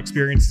college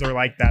experiences are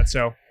like that.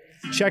 So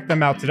check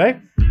them out today.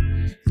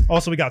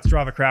 Also, we got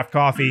Strava Craft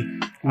Coffee.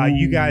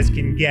 You guys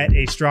can get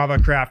a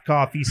Strava Craft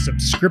Coffee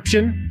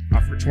subscription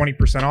for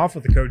 20% off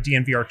with the code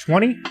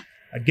DNVR20.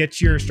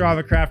 Get your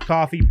Strava Craft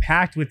Coffee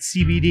packed with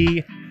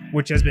CBD,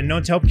 which has been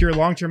known to help cure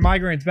long-term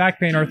migraines, back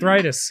pain,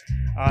 arthritis,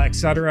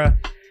 etc.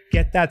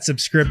 Get that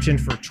subscription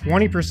for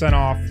 20%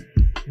 off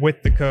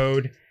with the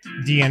code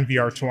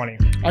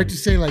DNVR20. I have to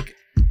say, like,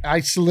 I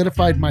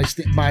solidified my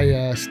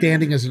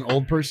standing as an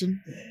old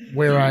person,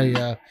 where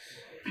I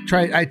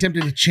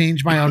attempted to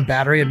change my own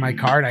battery in my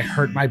car and I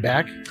hurt my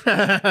back.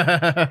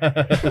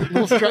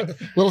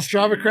 little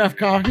Strava Craft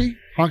Coffee,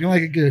 honking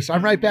like a goose.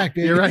 I'm right back,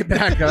 baby. You're right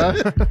back, huh?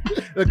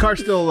 The car's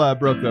still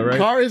broke though, right?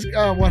 Car is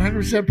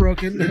 100%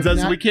 broken. It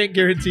does, we can't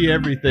guarantee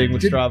everything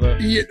with Strava.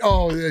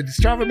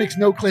 Strava makes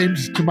no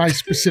claims to my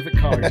specific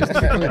car,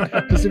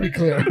 just to be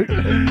clear.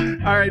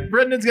 All right,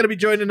 Brendan's going to be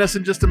joining us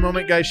in just a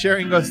moment, guys,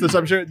 sharing with us.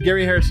 I'm sure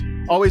Gary Harris,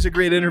 always a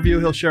great interview.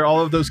 He'll share all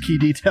of those key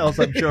details,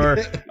 I'm sure.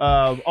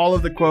 All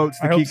of the quotes,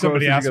 the I key hope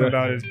somebody quotes. asked him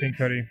about his pink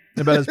hoodie.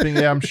 About his pink,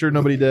 yeah, I'm sure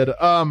nobody did.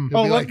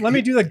 Let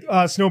me do the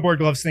snowboard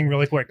gloves thing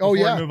really quick before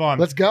we move on.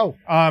 Let's go.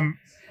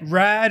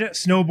 Rad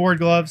snowboard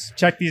gloves.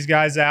 Check these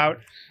guys out.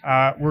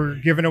 We're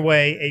giving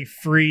away a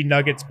free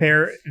Nuggets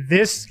pair.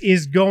 This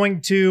is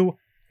going to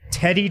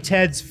Teddy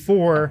Ted's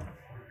 4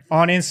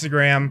 on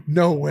Instagram.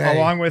 No way.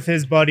 Along with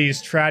his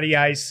buddies, Tratty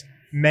Ice,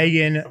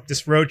 Megan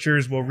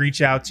Disrochers will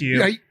reach out to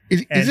you.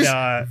 Is this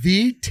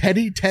the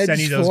Teddy Ted's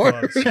send you those 4?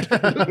 gloves. I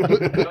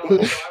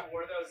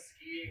wore those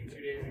skiing 2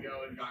 days ago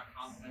and got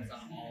compliments on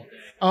them all day.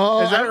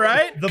 Oh, Is that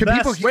right? The Can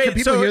best.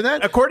 people hear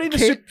that? According to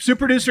Kate- super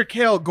producer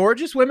Kale,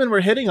 gorgeous women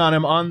were hitting on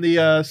him on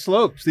the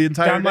slopes the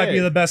entire That day. might be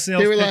the best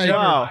sales They were pitch like, ever.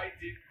 wow. I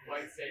didn't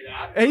quite say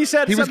that. And he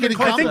said He was something getting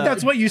close I think to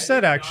that's that. what you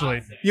said,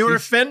 actually. You were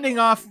fending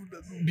off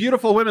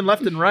beautiful women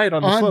left and right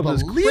on the slope.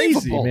 That's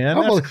crazy, Unbelievable.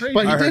 man. That's crazy.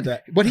 But I heard he did.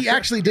 that. What he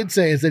actually did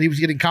say is that he was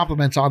getting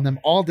compliments on them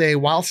all day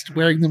whilst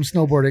wearing them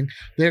snowboarding.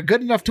 They're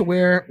good enough to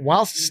wear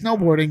whilst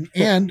snowboarding,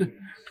 and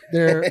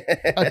they're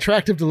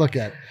attractive to look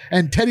at.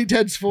 And Teddy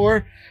Ted's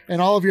 4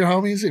 and all of your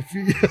homies, if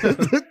you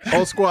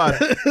Whole squad.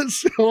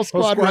 whole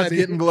squad Squad's ready,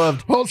 getting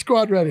gloved. whole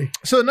squad ready.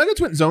 So the Nuggets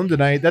went zone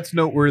tonight. That's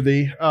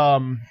noteworthy.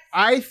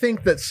 I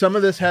think that some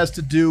of this has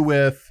to do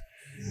with,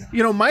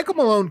 Michael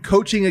Malone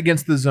coaching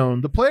against the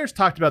zone. The players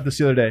talked about this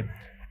the other day.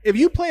 If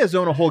you play a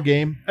zone a whole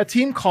game, a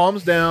team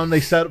calms down, they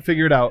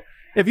figure it out.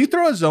 If you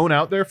throw a zone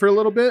out there for a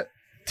little bit,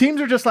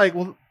 teams are just like,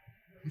 well,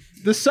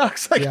 this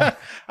sucks. Like, Yeah.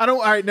 I don't,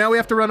 all right, now we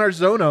have to run our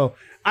zono.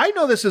 I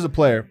know this as a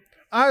player.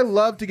 I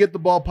love to get the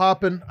ball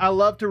popping. I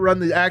love to run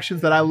the actions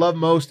that I love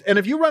most. And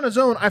if you run a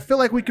zone, I feel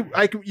like you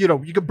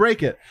could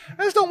break it.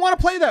 I just don't want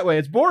to play that way.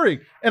 It's boring.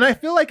 And I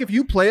feel like if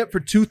you play it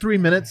for 2-3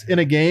 minutes in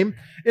a game,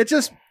 it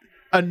just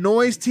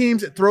annoys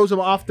teams. It throws them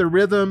off their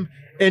rhythm.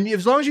 And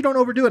as long as you don't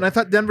overdo it, and I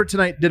thought Denver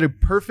tonight did a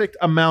perfect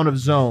amount of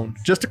zone.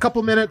 Just a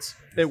couple minutes,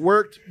 it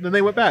worked, then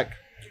they went back.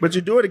 But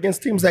you do it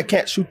against teams that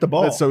can't shoot the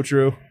ball. That's so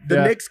true. The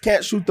Yeah. Knicks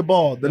can't shoot the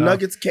ball. The No,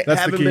 Nuggets that's the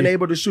haven't key. been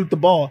able to shoot the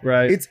ball.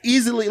 Right. It's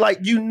easily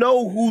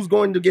who's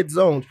going to get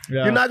zoned.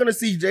 Yeah. You're not going to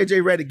see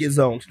JJ Redick get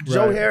zoned.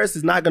 Joe Right. Harris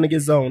is not going to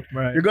get zoned.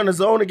 Right. You're going to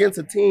zone against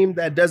a team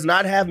that does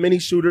not have many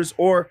shooters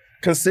or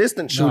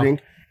consistent shooting.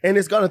 And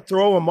it's going to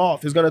throw them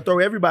off. It's going to throw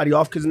everybody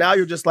off because now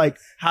you're just like,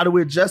 how do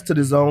we adjust to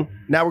the zone?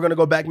 Now we're going to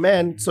go back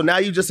man. So now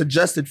you just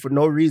adjusted for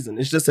no reason.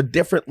 It's just a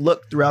different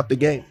look throughout the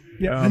game.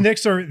 Yeah, the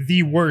Knicks are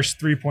the worst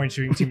three-point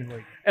shooting team in the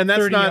league. And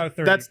that's 30 out not of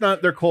 30. that's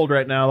not they're cold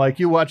right now. Like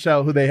you watch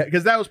out who they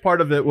because that was part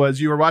of it was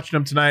you were watching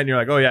them tonight and you're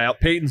like, oh yeah,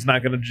 Peyton's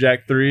not going to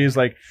jack threes.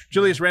 Like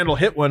Julius Randle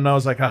hit one and I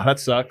was like, oh that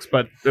sucks,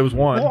 but it was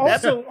one.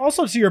 Well,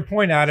 also to your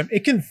point, Adam,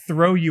 it can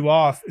throw you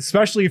off,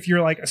 especially if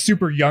you're like a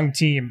super young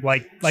team,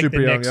 like Super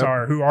the young, Knicks yep.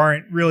 are, who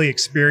aren't really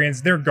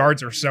experienced. Their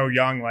guards are so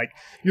young. Like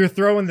you're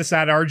throwing this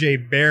at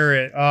RJ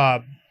Barrett,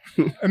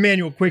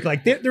 Emmanuel Quick.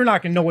 Like they're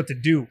not going to know what to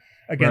do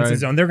against Right. the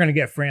zone. They're going to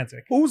get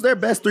frantic. Who's their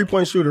best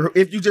three-point shooter?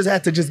 If you just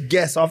had to just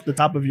guess off the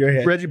top of your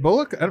head. Reggie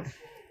Bullock,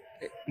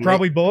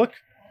 Probably Bullock.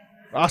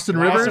 Austin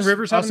Rivers, Austin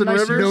Rivers having a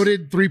nice year.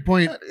 Noted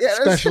 3-point that's-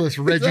 specialist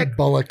Reggie exactly.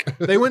 Bullock.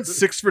 They went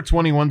 6 for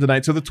 21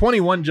 tonight, so the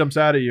 21 jumps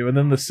out at you, and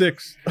then the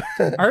 6 I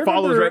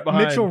follows remember right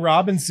behind. Mitchell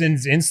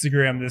Robinson's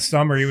Instagram this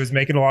summer. He was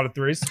making a lot of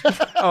threes.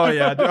 Oh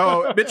yeah,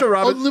 oh Mitchell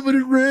Roberts.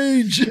 Unlimited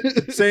range.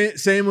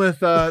 Same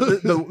with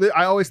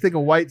I always think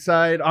of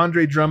Whiteside,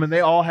 Andre Drummond.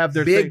 They all have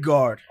their Big thing.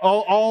 guard.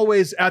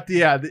 Always at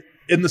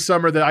in the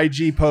summer the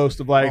IG post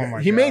of like Oh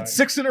my he God. made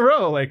 6 in a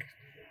row. Like,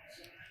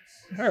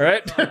 all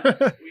right. We have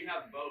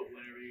vote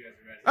whenever you guys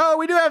are ready. Oh,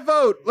 we do have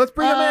vote. Let's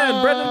bring him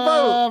in. Brendan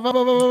vote.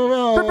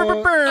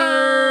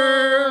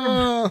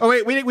 Oh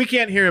wait, we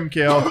can't hear him,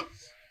 Kale.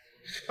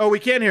 Oh, we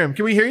can't hear him.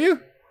 Can we hear you?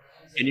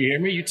 Can you hear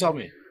me? You tell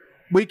me.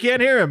 We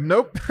can't hear him.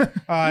 Nope. You're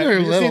a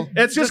little.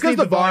 It's just because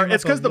the bar.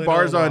 It's because the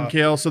bar's on,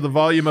 Kale. So the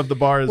volume of the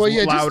bar is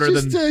louder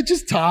than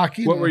just talk.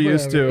 what we're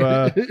used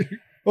to.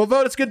 Well,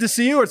 Vote, it's good to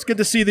see you. It's good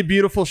to see the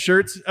beautiful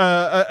shirts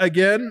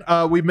again.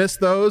 We missed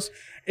those.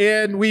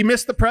 And we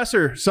missed the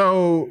presser.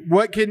 So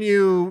what can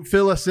you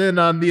fill us in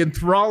on the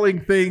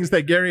enthralling things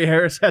that Gary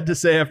Harris had to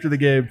say after the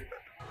game?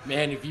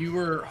 Man, if you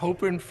were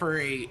hoping for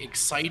a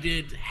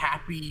excited,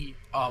 happy,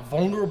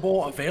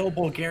 vulnerable,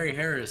 available Gary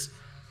Harris,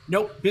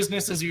 nope,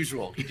 business as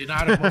usual. He did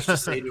not have much to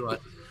say to us.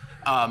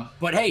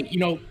 But hey,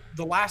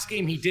 the last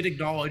game he did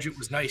acknowledge it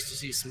was nice to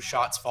see some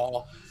shots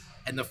fall.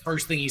 And the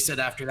first thing he said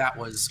after that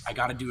was, I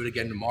got to do it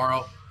again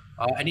tomorrow.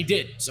 And he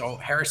did. So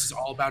Harris is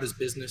all about his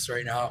business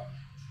right now.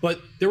 But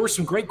there were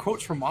some great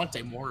quotes from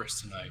Monte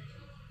Morris tonight.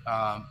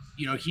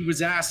 He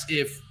was asked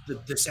if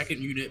the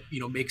second unit,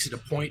 makes it a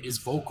point, is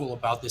vocal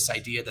about this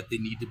idea that they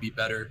need to be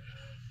better.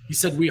 He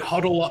said, we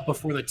huddle up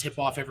before the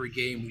tip-off every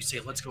game. We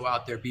say, let's go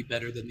out there, be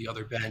better than the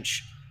other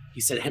bench.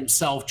 He said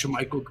himself,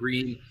 JaMychal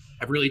Green,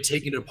 have really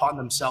taken it upon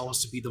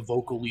themselves to be the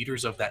vocal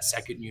leaders of that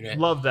second unit.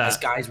 Love that. As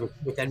guys with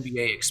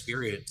NBA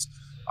experience.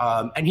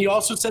 And he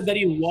also said that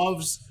he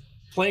loves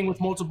playing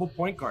with multiple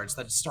point guards,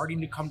 that it's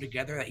starting to come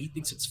together, that he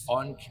thinks it's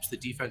fun, keeps the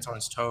defense on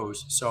his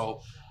toes.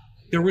 So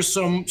there was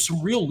some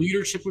real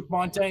leadership with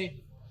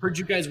Monte. Heard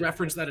you guys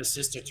reference that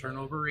assist to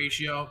turnover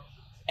ratio.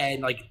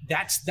 And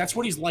that's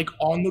what he's like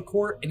on the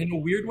court. And in a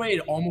weird way, it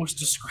almost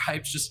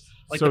describes just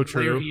like so the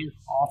player true. he is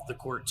off the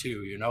court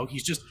too.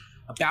 He's just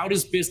about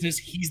his business.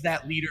 He's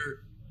that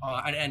leader.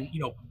 And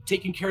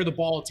taking care of the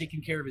ball,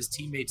 taking care of his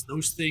teammates,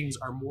 those things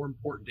are more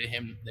important to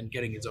him than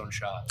getting his own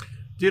shot.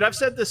 Dude, I've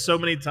said this so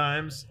many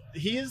times.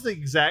 He is the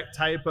exact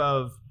type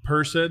of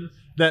person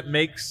that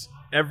makes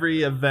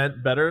every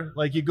event better.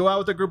 Like, you go out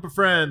with a group of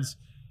friends,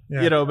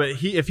 but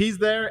if he's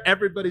there,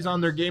 everybody's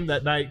on their game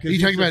that night.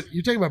 You're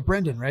talking about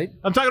Brendan, right?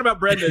 I'm talking about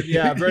Brendan.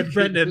 Yeah,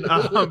 Brendan.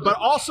 But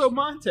also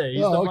Monte.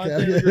 He's the okay.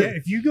 Monte. Yeah,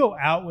 if you go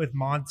out with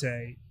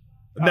Monte,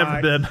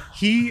 Never been.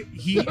 He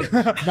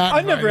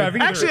I never have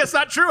either. Actually, it's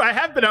not true. I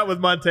have been out with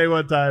Monte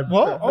one time.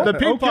 Well, the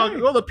ping okay.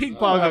 pong. Well, the ping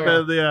pong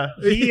event. Yeah,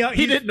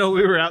 he didn't know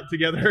we were out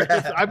together.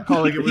 I'm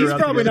calling it. He's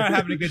probably not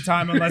having a good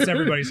time unless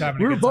everybody's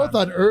having. We were both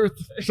on Earth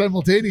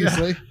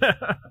simultaneously.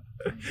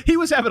 He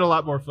was having a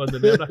lot more fun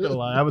than me. I'm not gonna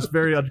lie. I was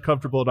very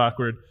uncomfortable and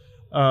awkward.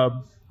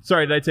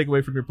 Sorry, did I take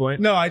away from your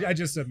point? No, I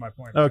just said my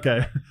point.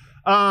 Okay.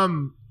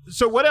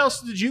 So what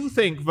else did you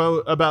think,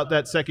 Vote, about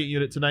that second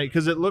unit tonight?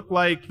 Because it looked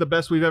like the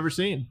best we've ever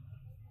seen.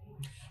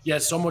 Yeah,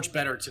 so much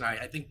better tonight.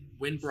 I think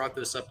Wynn brought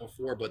this up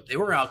before, but they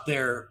were out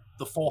there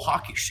the full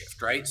hockey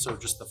shift, right? So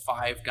just the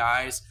 5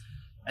 guys,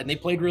 and they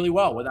played really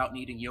well without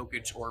needing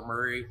Jokic or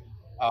Murray.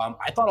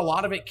 I thought a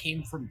lot of it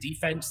came from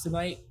defense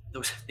tonight.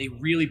 They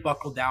really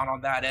buckled down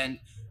on that end.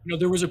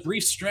 There was a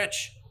brief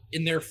stretch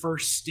in their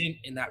first stint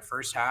in that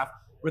first half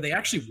where they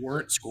actually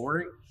weren't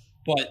scoring,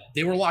 but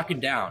they were locking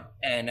down.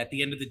 And at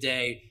the end of the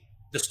day,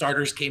 the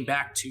starters came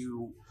back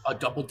to a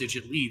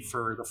double-digit lead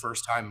for the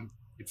first time,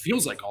 it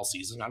feels like, all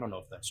season. I don't know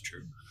if that's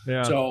true.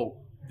 Yeah. So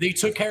they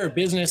took care of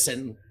business,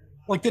 and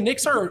the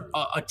Knicks are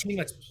a team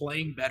that's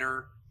playing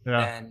better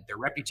than their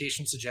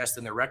reputation suggests,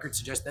 and their record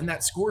suggests, and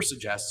that score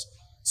suggests.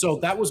 So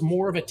that was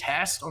more of a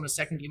test on a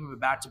second game of a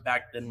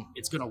back-to-back than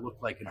it's going to look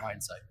like in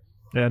hindsight.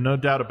 Yeah, no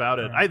doubt about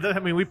it. I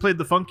mean, we played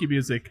the funky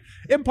music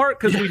in part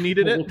because we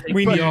needed it.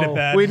 We needed it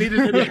bad. We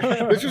needed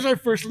it. This was our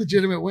first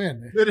legitimate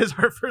win. It is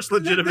our first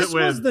legitimate This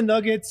win. was the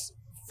Nuggets'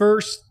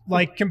 first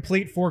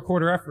complete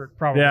 4-quarter effort,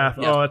 probably. Yeah.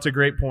 Oh, that's a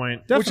great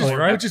point. Definitely,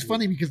 right? Which is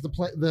funny because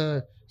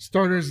the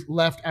starters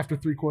left after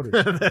 3 quarters.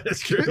 That is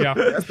true. Yeah,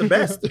 That's the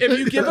best. If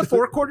you give a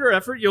 4-quarter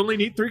effort, you only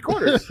need 3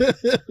 quarters.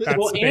 that's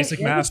the basic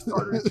and math.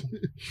 starters,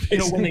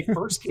 when they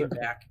first came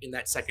back in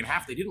that second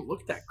half, they didn't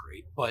look that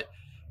great, but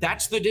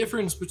that's the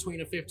difference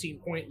between a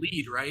 15-point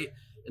lead, right?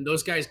 And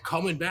those guys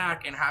coming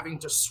back and having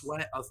to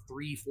sweat a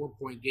 3-4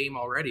 point game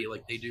already,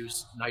 like they do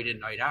night in,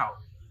 night out.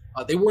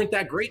 They weren't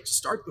that great to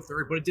start the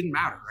third, but it didn't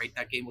matter, right?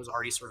 That game was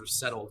already sort of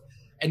settled.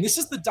 And this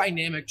is the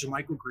dynamic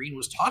JaMychal Green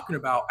was talking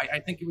about. I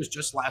think it was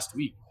just last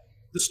week.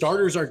 The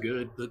starters are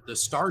good. The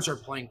stars are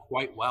playing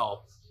quite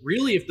well.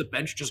 Really, if the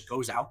bench just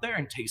goes out there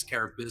and takes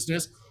care of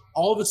business,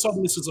 all of a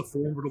sudden this is a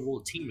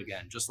formidable team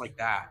again, just like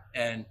that.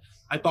 And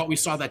I thought we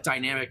saw that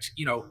dynamic.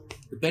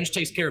 The bench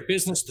takes care of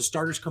business. The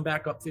starters come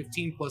back up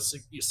 15 plus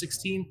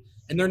 16,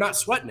 and they're not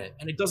sweating it.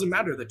 And it doesn't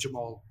matter that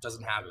Jamal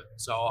doesn't have it.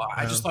 So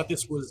I just thought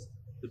this was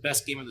the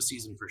best game of the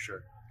season for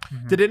sure.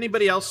 Did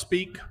anybody else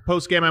speak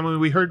post-game? I mean,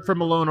 we heard from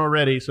Malone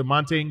already, so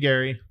Monte and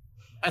Gary.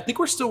 I think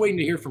we're still waiting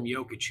to hear from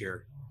Jokic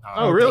here.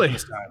 Oh, really?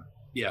 This time.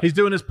 Yeah. He's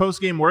doing his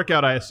post-game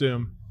workout, I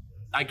assume.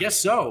 I guess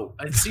so.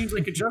 It seems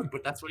like a joke,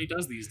 but that's what he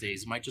does these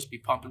days. He might just be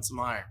pumping some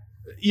iron.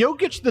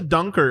 Jokic the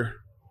dunker.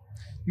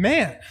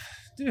 Man,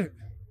 dude.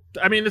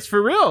 I mean, it's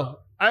for real.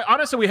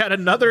 Honestly, we had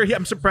another.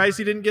 I'm surprised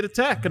he didn't get a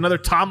tech. Another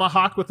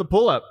tomahawk with a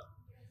pull-up.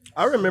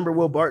 I remember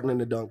Will Barton in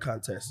the dunk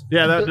contest.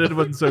 Yeah, that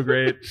wasn't so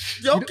great.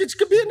 Jokic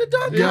could be in the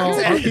dunk Yeah,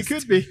 contest. He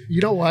could be. You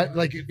know what?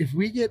 Like, if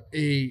we get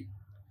a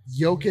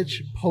Jokic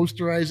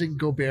posterizing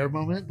Gobert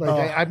moment.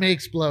 Like I may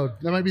explode.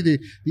 That might be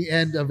the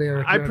end of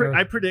Eric.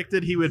 I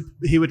predicted he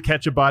would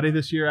catch a body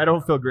this year. I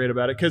don't feel great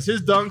about it because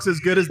his dunks, as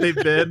good as they've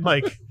been,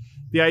 like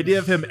the idea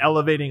of him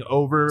elevating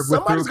over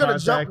somebody's going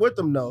to jump with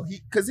him though,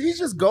 because he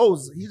just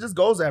goes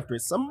after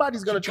it.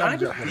 Somebody's going to try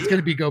to jump with him. It's going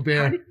to be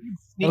Gobert.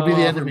 It'll be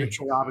the end of me.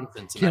 Mitchell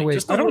Robinson tonight. Can't wait.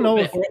 Just I don't know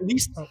bit, or at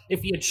least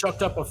if he had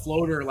chucked up a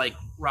floater, like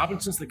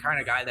Robinson's the kind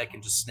of guy that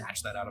can just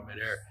snatch that out of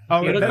midair.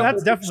 Oh, He had a couple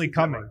that's of definitely shoot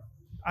coming. numbers.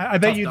 I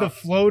bet Tough you the dunks.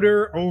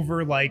 floater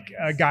over like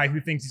a guy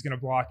who thinks he's going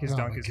to block his Oh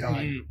dunk my is God.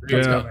 coming. Yeah.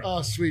 It's coming.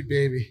 Oh, sweet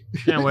baby.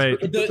 Can't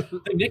wait. The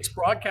Knicks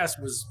broadcast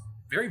was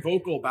very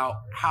vocal about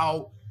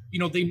how,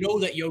 they know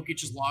that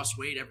Jokic has lost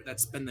weight.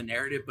 That's been the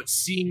narrative, but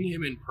seeing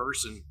him in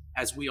person,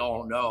 as we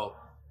all know,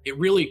 it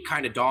really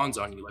kind of dawns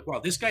on you like, wow,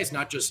 this guy's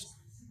not just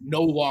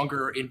no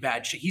longer in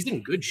bad shape. He's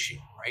in good shape,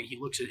 right? He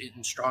looks at it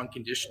in strong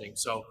conditioning.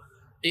 So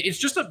it's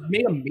just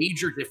made a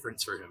major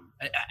difference for him,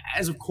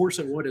 as of course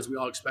it would, as we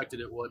all expected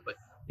it would. But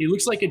he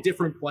looks like a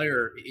different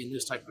player in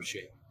this type of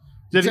shape.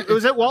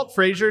 Was it Walt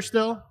Frazier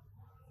still?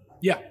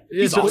 Yeah.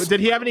 He's awesome. Did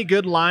he have any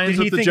good lines Did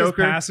he with the think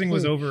Joker? his passing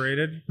was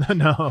overrated?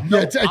 No.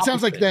 Yeah, it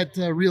sounds like that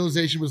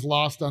realization was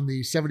lost on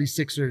the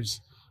 76ers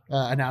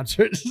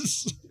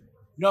announcers.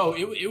 No,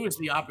 it was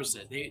the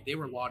opposite. They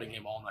were lauding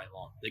him all night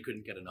long. They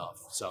couldn't get enough.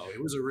 So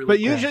it was a really But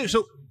cool- usually,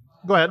 so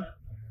go ahead.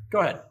 Go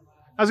ahead.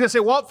 I was gonna say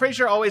Walt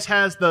Frazier always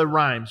has the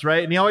rhymes,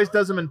 right? And he always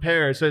does them in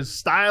pairs. So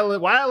it's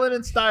wildin'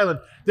 and styling.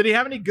 Did he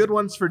have any good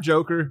ones for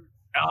Joker?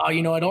 Oh,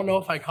 I don't know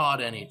if I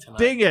caught any tonight.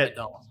 Dang it. I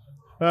don't.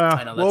 Uh,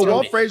 I know that's Well, on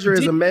Walt me. Frazier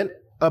is a man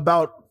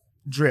about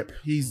drip.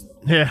 He's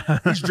yeah.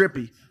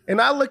 drippy. And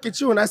I look at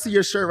you and I see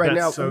your shirt right That's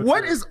now. so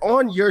What true. is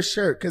on your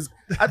shirt? Because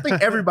I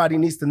think everybody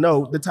needs to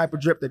know the type of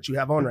drip that you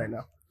have on right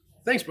now.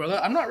 Thanks, brother.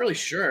 I'm not really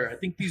sure. I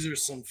think these are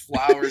some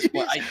flowers,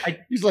 but I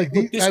He's like,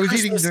 Look, this I was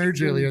eating Christmas nerds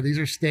season- earlier. These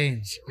are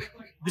stains.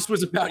 this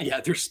was about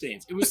they're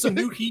stains. It was some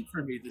new heat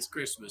for me this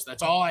Christmas.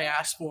 That's all I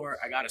asked for.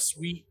 I got a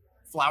sweet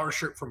flower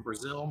shirt from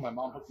Brazil. My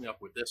mom hooked me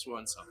up with this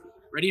one, so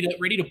ready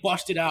to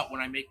bust it out when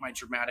I make my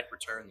dramatic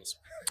return this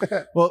week.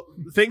 Well,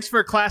 thanks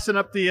for classing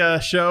up the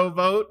show,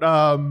 Vote.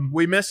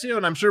 We miss you,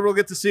 and I'm sure we'll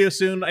get to see you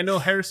soon. I know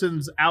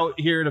Harrison's out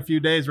here in a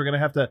few days. We're gonna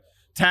have to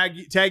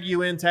tag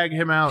you in, tag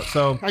him out.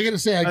 So I got to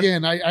say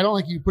again, I don't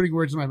like you putting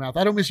words in my mouth.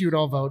 I don't miss you at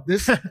all, Vote.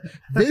 This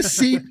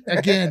seat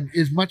again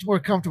is much more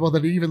comfortable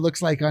than it even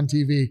looks like on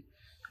TV.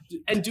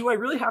 And do I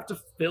really have to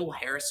fill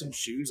Harrison's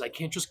shoes? I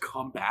can't just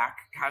come back.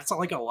 God, it's not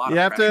like a lot you of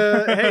have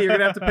pressure. to. Hey, you're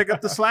gonna have to pick up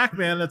the slack,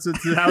 man. That's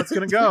how it's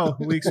gonna go.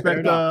 We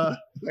expect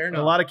Fair a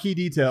enough. lot of key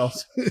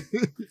details. All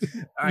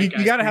right, You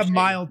guys, got to have appreciate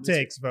mild it.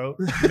 takes, Vote.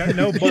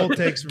 No bold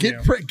takes from you.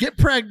 Get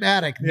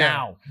pragmatic Yeah.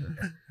 now.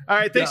 All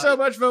right, thanks so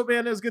much, Vote,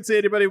 man. It was good seeing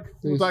anybody.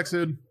 We'll talk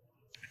soon.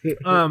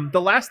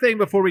 The last thing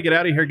before we get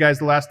out of here, guys,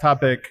 the last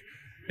topic,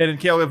 and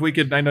Caleb, if we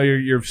could, I know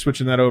you're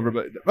switching that over,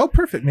 but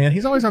perfect, man.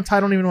 He's always on time. I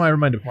don't even know why I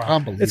remind him.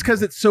 Unbelievable. It's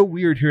because it's so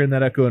weird hearing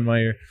that echo in my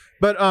ear.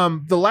 But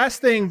the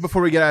last thing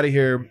before we get out of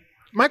here,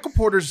 Michael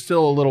Porter's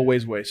still a little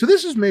ways away, so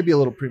this is maybe a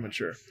little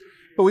premature.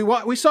 But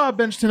we saw a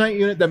bench tonight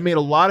unit that made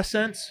a lot of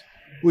sense.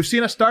 We've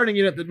seen a starting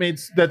unit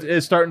that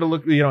is starting to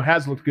look,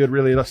 has looked good.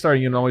 Really, the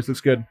starting unit always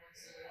looks good.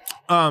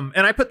 And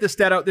I put this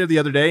stat out there the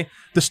other day: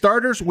 the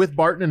starters with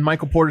Barton and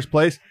Michael Porter's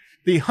place,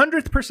 the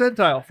 100th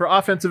percentile for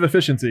offensive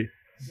efficiency.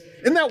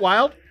 Isn't that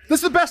wild? This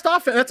is the best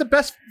offense. That's the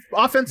best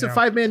offensive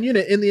five-man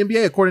unit in the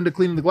NBA, according to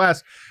Cleaning the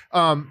Glass.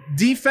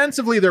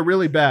 Defensively, they're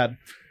really bad.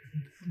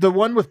 The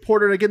one with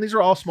Porter, and again, these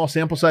are all small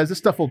sample size. This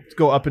stuff will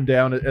go up and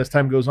down as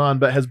time goes on,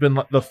 but has been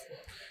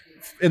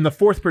in the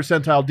 4th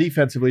percentile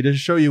defensively to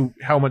show you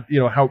how much,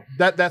 how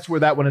that's where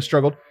that one has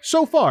struggled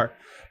so far.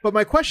 But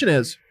my question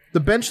is, the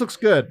bench looks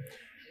good.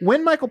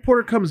 When Michael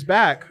Porter comes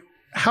back,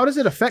 how does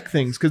it affect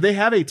things? Because they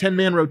have a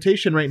 10-man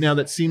rotation right now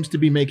that seems to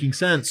be making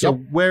sense. So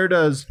where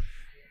does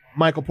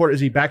Michael Porter, is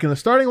he back in the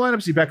starting lineup?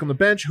 Is he back on the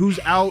bench? Who's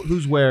out?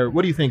 Who's where?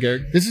 What do you think,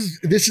 Eric? This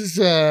is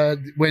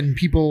when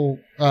people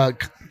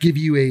give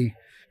you a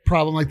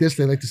problem like this,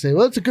 they like to say,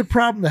 well, it's a good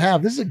problem to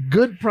have. This is a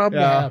good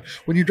problem to have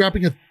when you're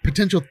dropping a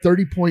potential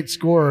 30-point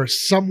scorer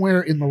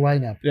somewhere in the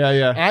lineup.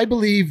 Yeah. I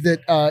believe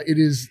that it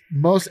is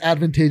most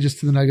advantageous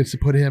to the Nuggets to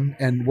put him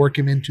and work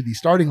him into the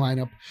starting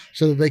lineup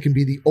so that they can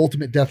be the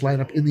ultimate death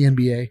lineup in the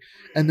NBA,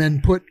 and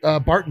then put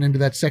Barton into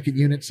that second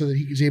unit so that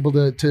he is able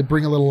to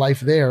bring a little life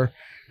there.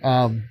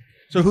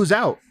 So who's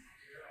out?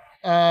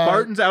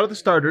 Barton's out of the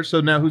starters,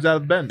 so now who's out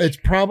of the bench? It's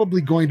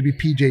probably going to be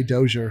PJ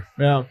Dozier.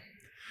 Yeah.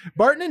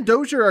 Barton and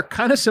Dozier are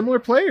kind of similar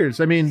players.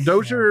 I mean,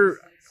 Dozier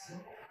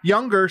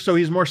younger, so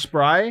he's more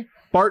spry.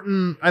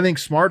 Barton, I think,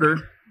 smarter,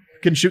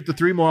 can shoot the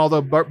three more,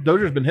 although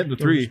Dozier's been hitting the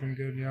three. Been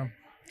good, yeah.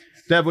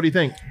 Dev, what do you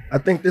think? I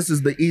think this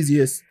is the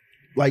easiest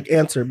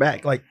answer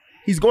back.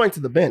 He's going to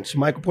the bench.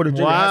 Michael Porter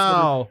Jr.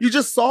 Wow. You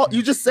just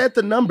said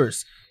the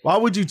numbers. Why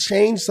would you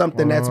change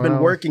something that's been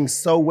working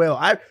so well?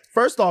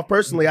 First off,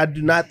 personally, I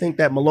do not think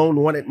that Malone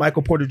wanted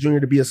Michael Porter Jr.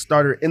 to be a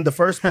starter in the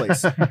first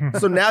place.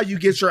 So now you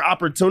get your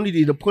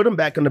opportunity to put him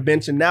back on the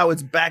bench, and now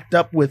it's backed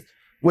up with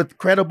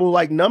credible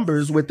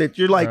numbers with it.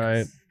 You're like,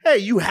 Right. hey,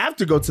 you have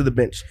to go to the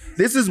bench.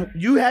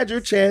 You had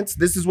your chance.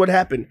 This is what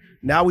happened.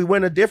 Now we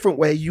went a different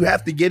way. You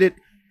have to get it.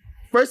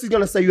 First, he's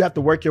going to say you have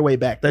to work your way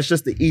back. That's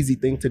just the easy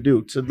thing to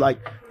do, to like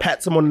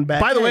pat someone in the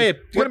back. By the way,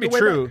 it's going to be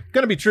true.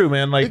 Going to be true,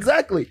 man. Like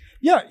Exactly.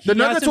 Yeah, the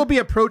Nuggets will be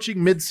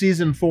approaching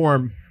mid-season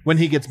form when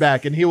he gets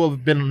back, and he will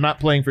have been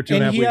not playing for 2.5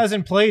 weeks. And he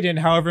hasn't played in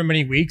however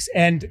many weeks,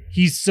 and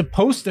he's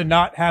supposed to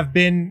not have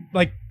been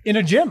like in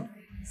a gym,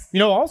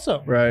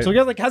 also. Right. So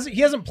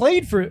he hasn't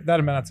played for that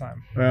amount of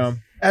time. Yeah.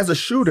 As a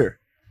shooter.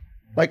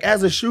 Like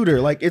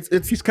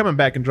it's He's coming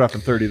back and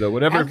dropping 30 though.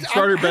 Whatever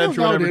starter bench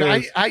or whatever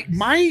it is.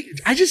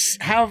 I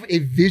just have a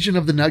vision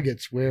of the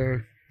Nuggets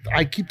where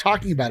I keep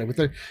talking about it. With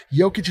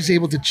Jokic is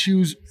able to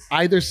choose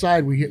either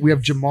side. We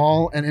have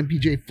Jamal and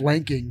MPJ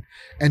flanking,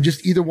 and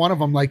just either one of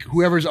them, like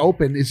whoever's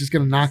open, is just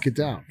going to knock it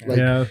down. Like,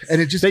 Yeah.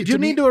 and it just They do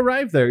need to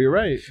arrive there. You're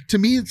right. to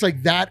me, it's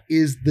like that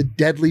is the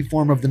deadly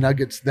form of the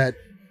Nuggets that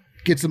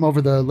gets them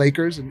over the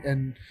Lakers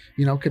and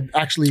could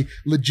actually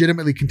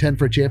legitimately contend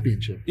for a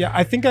championship. Yeah,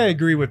 I think I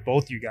agree with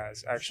both you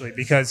guys, actually,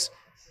 because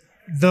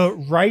the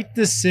right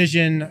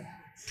decision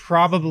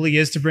probably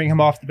is to bring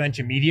him off the bench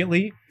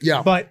immediately.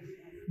 Yeah. But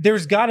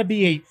there's got to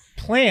be a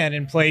plan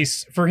in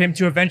place for him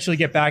to eventually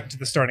get back to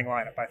the starting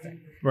lineup, I think.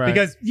 Right.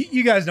 Because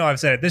you guys know I've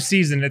said it. This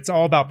season, it's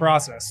all about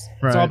process.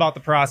 It's Right. all about the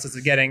process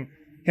of getting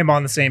him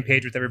on the same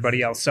page with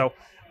everybody else. So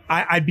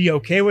I'd be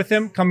okay with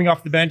him coming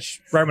off the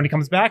bench right when he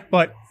comes back,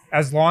 but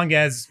as long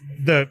as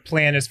the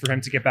plan is for him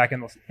to get back in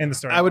the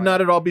starting I would lineup.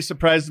 not at all be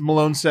surprised if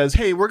Malone says,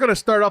 hey, we're going to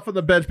start off on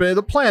the bench, but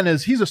the plan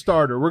is he's a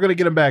starter. We're going to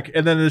get him back.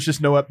 And then there's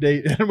just no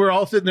update. And we're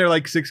all sitting there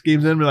like 6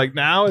 games in. We're like,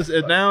 now? Is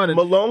it now? And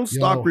Malone's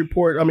stock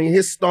report. I mean,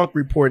 his stock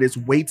report is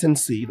wait and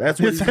see. That's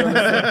what he's going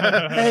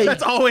to say. Hey,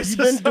 it's always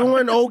you've been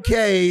doing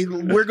okay.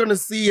 We're going to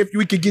see if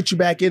we could get you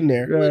back in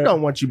there. We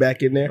don't want you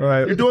back in there.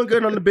 Right. You're doing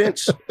good on the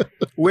bench.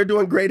 We're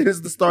doing great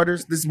as the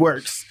starters. This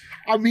works.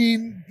 I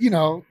mean,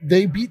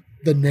 they beat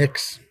the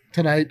Knicks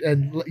tonight,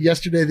 and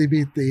yesterday they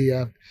beat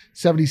the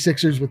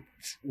 76ers with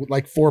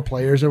like 4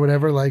 players or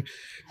whatever. Like,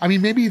 I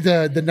mean, maybe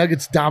the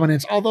Nuggets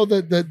dominance, although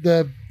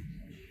the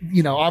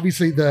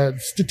obviously the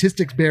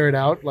statistics bear it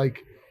out. Like,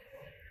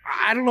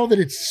 I don't know that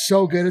it's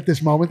so good at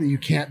this moment that you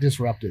can't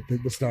disrupt it,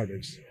 the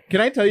starters.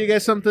 Can I tell you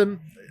guys something?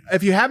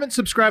 If you haven't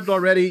subscribed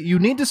already, you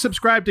need to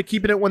subscribe to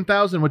Keep It at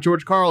 1000 with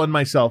George Carl and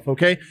myself,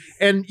 okay?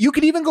 And you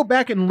can even go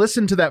back and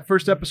listen to that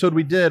first episode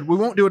we did. We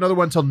won't do another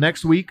one until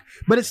next week,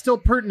 but it's still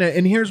pertinent,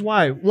 and here's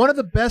why. One of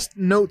the best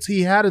notes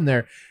he had in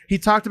there, he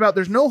talked about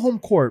there's no home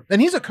court.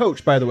 And he's a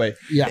coach, by the way.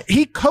 Yeah.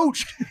 He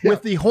coached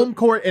with the home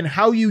court and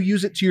how you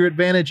use it to your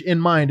advantage in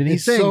mind. And he's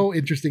It's saying, so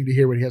interesting to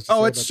hear what he has to say.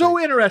 oh, it's about so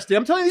that. interesting.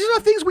 I'm telling you, these are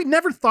things we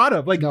never thought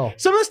of. Like No.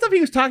 some of the stuff he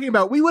was talking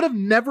about, we would have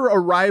never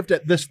arrived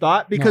at this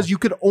thought because you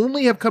could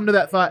only have come to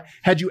that thought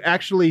had you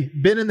actually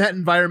been in that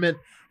environment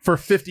for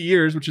 50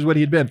 years, which is what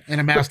he had been. And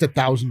amassed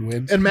 1,000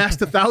 wins. And amassed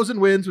 1,000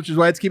 wins, which is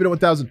why it's Keep It at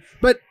 1,000.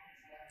 But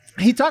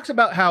he talks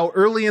about how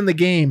early in the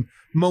game,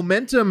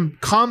 momentum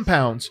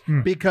compounds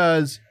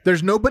because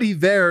there's nobody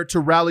there to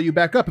rally you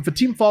back up. If a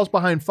team falls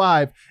behind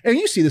 5, and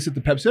you see this at the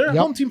Pep Center,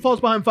 home team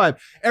falls behind 5,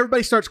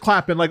 everybody starts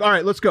clapping like, all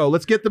right, let's go.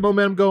 Let's get the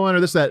momentum going or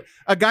this, that.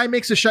 A guy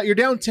makes a shot. You're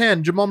down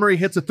 10. Jamal Murray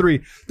hits a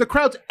 3. The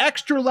crowd's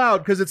extra loud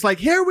because it's like,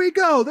 here we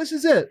go. This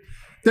is it.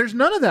 There's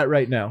none of that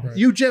right now. Right.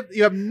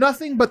 You have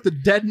nothing but the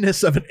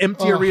deadness of an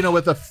empty arena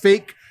with a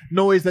fake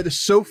noise that is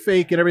so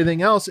fake and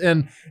everything else.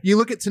 And you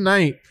look at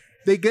tonight,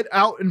 they get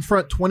out in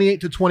front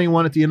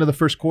 28-21 at the end of the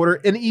first quarter,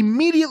 and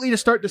immediately to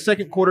start the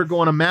second quarter go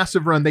on a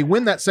massive run. They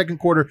win that second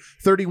quarter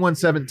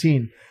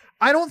 31-17.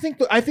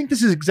 I think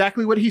this is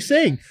exactly what he's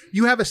saying.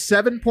 You have a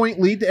 7-point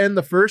lead to end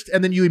the first,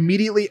 and then you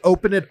immediately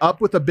open it up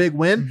with a big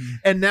win. Mm-hmm.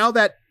 And now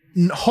that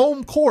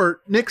home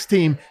court Knicks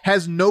team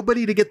has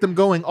nobody to get them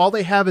going. All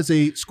they have is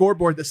a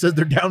scoreboard that says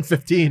they're down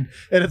 15.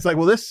 And it's like,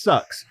 well, this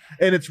sucks.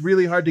 And it's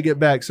really hard to get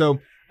back. So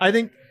I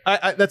think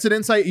that's an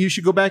insight. You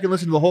should go back and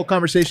listen to the whole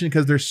conversation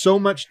because there's so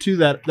much to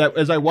that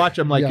as I watch,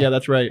 I'm like, yeah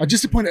that's right.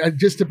 Just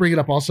to bring it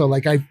up also,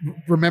 like I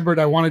remembered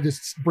I wanted to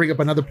bring up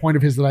another point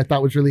of his that I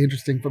thought was really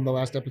interesting from the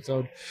last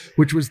episode,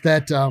 which was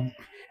that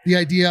the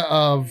idea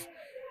of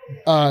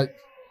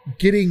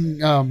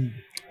getting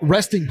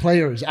resting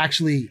players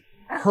actually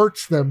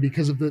hurts them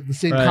because of the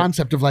same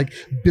concept of like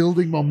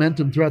building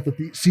momentum throughout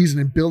the season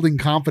and building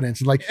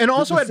confidence and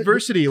also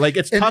adversity. Like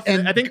it's tough.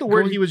 And I think the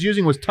word he was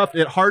using was tough.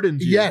 It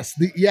hardens you.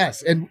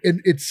 Yes. And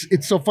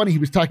it's so funny. He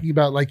was talking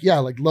about like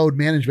load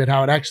management,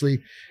 how it actually,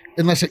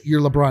 unless you're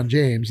LeBron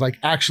James, like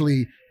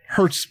actually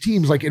hurts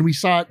teams. Like, and we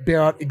saw it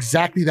bear out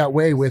exactly that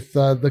way with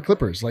the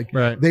Clippers. Like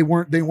they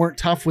weren't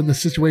tough when the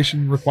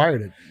situation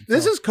required it.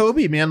 This is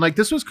Kobe, man. Like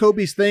this was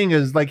Kobe's thing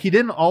is like, he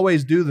didn't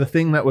always do the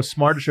thing that was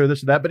smartest or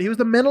this or that, but he was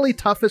the mentally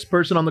toughest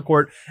person on the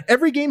court.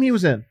 Every game he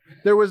was in,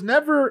 there was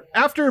never,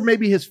 after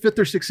maybe his 5th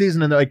or 6th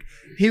season, and like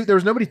there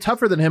was nobody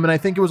tougher than him. And I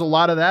think it was a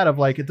lot of that of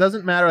like, it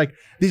doesn't matter. Like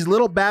these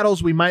little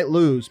battles we might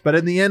lose, but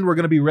in the end, we're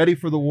going to be ready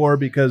for the war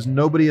because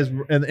nobody is.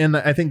 And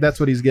I think that's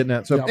what he's getting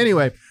at. So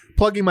anyway,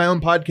 plugging my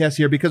own podcast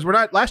here because we're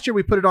not. Last year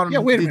we put it on Yeah,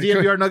 wait a the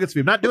minute. DNVR Nuggets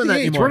feed. Not doing that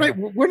anymore.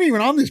 We're not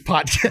even on this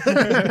podcast.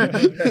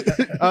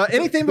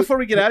 Anything before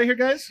we get out of here,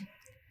 guys?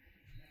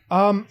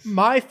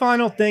 My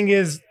final thing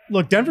is,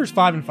 look, Denver's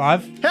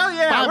 5-5. Hell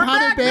yeah, we're 500,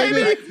 back,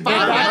 baby.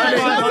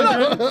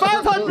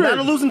 500. Not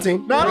a losing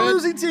team. Not a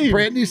losing team.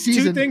 Brand new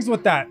season. Two things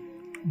with that.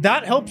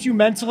 That helps you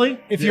mentally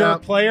if you're Yeah, a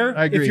player,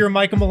 I agree. if you're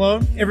Michael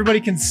Malone. Everybody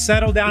can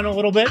settle down a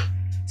little bit.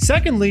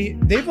 Secondly,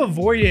 they've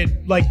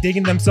avoided like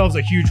digging themselves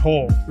a huge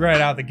hole right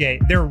out of the gate.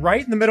 They're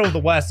right in the middle of the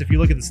West if you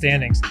look at the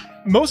standings.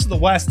 Most of the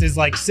West is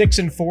like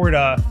 6-4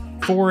 to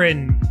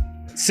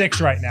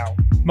 4-6 right now.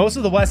 Most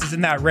of the West is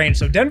in that range.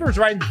 So Denver's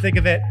right in the thick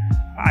of it.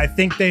 I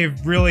think they've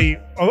really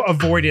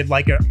avoided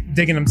like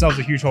digging themselves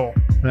a huge hole.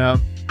 Yeah.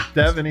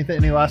 Dev,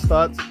 any last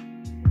thoughts?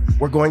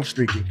 We're going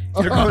streaking.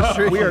 You're going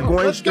streaking. We are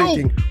going Let's go.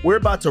 streaking. We're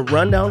about to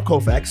run down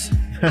Koufax.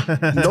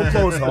 No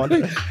clothes on.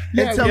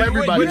 And tell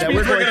everybody that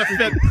we're going to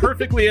fit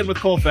perfectly in with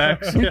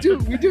Colfax. we do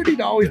need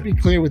to always be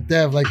clear with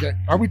Dev. Like,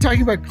 are we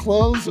talking about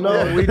clothes?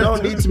 No, we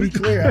don't need to be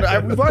clear.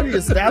 We've already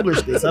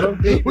established this. I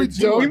don't think We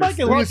don't. We might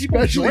get a lot of people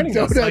especially joining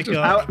us. don't Like,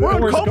 have to- we're on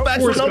Forrest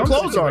Koufax with no Gump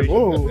clothes on. situation.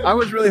 Whoa. I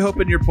was really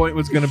hoping your point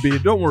was going to be,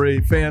 don't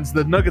worry, fans,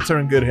 the Nuggets are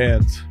in good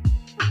hands.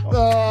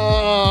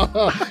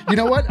 You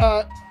know what?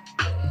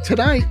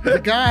 Tonight, the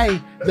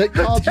guy that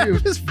called you,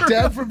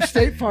 Dev from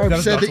State Farm, That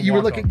was said about that to you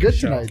were walk looking off the good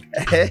show.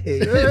 tonight.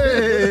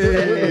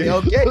 Hey,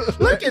 okay.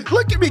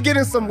 Look at me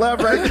getting some love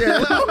right there.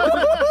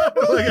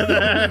 Look at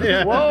that.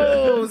 Yeah.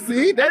 Whoa,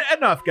 see?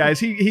 Enough, guys.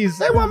 He's.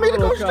 They want me to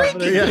go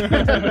confident.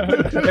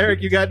 Yeah.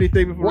 Eric, you got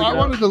anything before Well, we I go?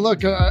 wanted to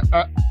look.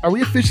 Are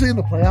we officially in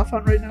the playoff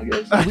hunt right now,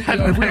 guys? Are we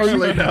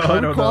Actually, no, I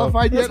don't know.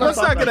 qualified yet? Let's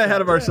not get ahead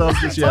of ourselves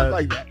just yet.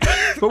 Like that.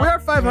 But we are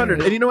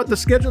 500. And you know what? The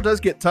schedule does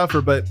get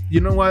tougher. But you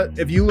know what?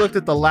 If you looked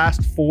at the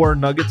last 4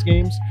 Nuggets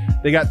games,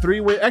 they got 3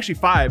 wins. Actually,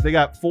 5. They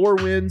got 4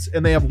 wins,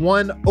 and they have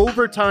 1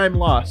 overtime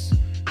loss.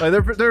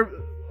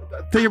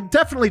 They're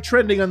definitely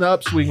trending on the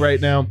upswing right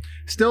now.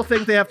 Still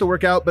think they have to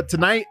work out, but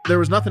tonight there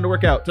was nothing to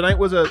work out. Tonight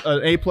was an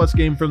A+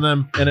 game from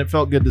them, and it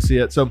felt good to see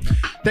it. So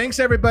thanks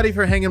everybody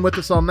for hanging with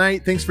us all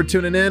night. Thanks for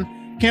tuning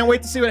in. Can't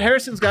wait to see what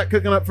Harrison's got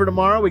cooking up for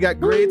tomorrow. We got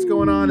grades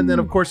going on, and then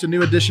of course a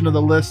new edition of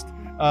the list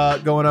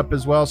going up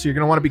as well. So you're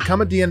going to want to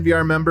become a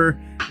DNVR member.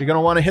 You're going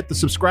to want to hit the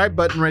subscribe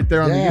button right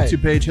there on the Yeah.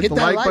 YouTube page. Hit the Hit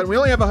that like like. button. We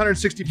only have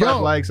 165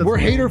 likes. That's we're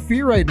the- hater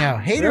free right now.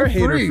 Hater free.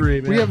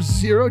 hater-free, We man. have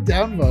 0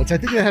 downvotes. I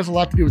think that has a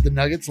lot to do with the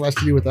Nuggets, less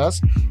to do with us.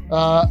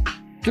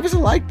 Give us a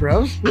like,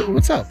 bros.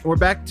 What's up? We're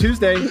back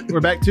Tuesday. We're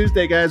back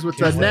Tuesday, guys, with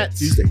the Nets.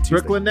 Tuesday.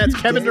 Brooklyn Nets.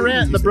 Kevin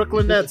Durant and the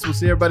Brooklyn Nets. We'll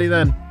see everybody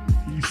then.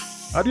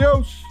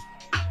 Adios.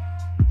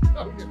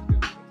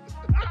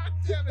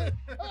 Damn it.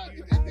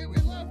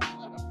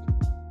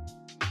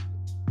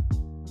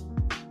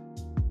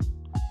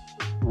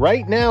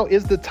 Right now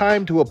is the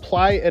time to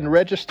apply and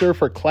register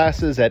for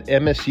classes at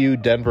MSU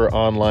Denver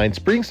Online.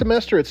 Spring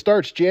semester, it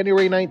starts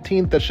January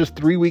 19th. That's just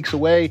 3 weeks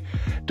away.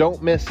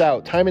 Don't miss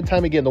out. Time and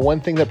time again, the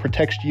one thing that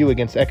protects you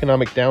against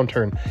economic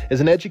downturn is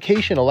an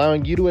education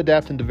allowing you to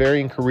adapt into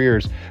varying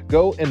careers.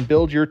 Go and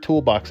build your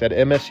toolbox at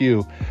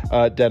MSU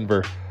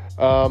Denver.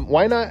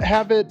 Why not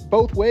have it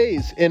both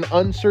ways in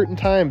uncertain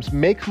times?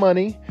 Make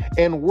money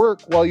and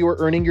work while you are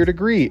earning your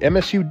degree.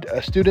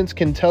 MSU students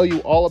can tell you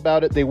all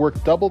about it. They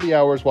work double the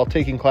hours while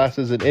taking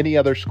classes at any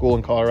other school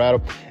in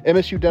Colorado.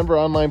 MSU Denver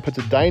Online puts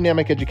a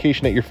dynamic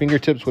education at your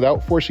fingertips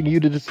without forcing you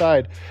to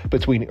decide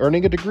between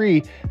earning a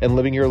degree and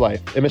living your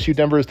life. MSU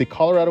Denver is the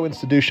Colorado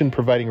institution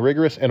providing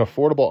rigorous and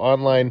affordable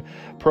online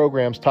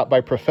programs taught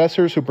by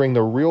professors who bring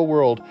the real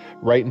world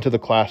right into the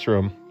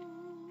classroom.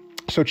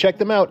 So check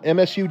them out,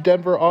 MSU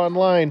Denver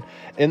Online.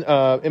 And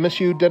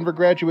MSU Denver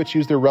graduates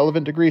use their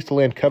relevant degrees to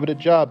land coveted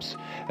jobs.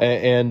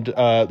 And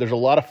there's a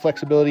lot of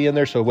flexibility in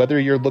there. So whether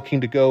you're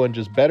looking to go and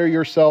just better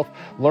yourself,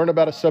 learn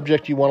about a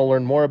subject you want to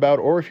learn more about,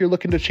 or if you're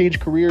looking to change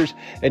careers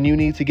and you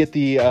need to get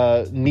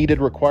the needed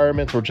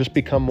requirements or just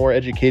become more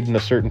educated in a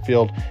certain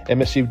field,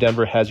 MSU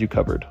Denver has you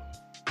covered.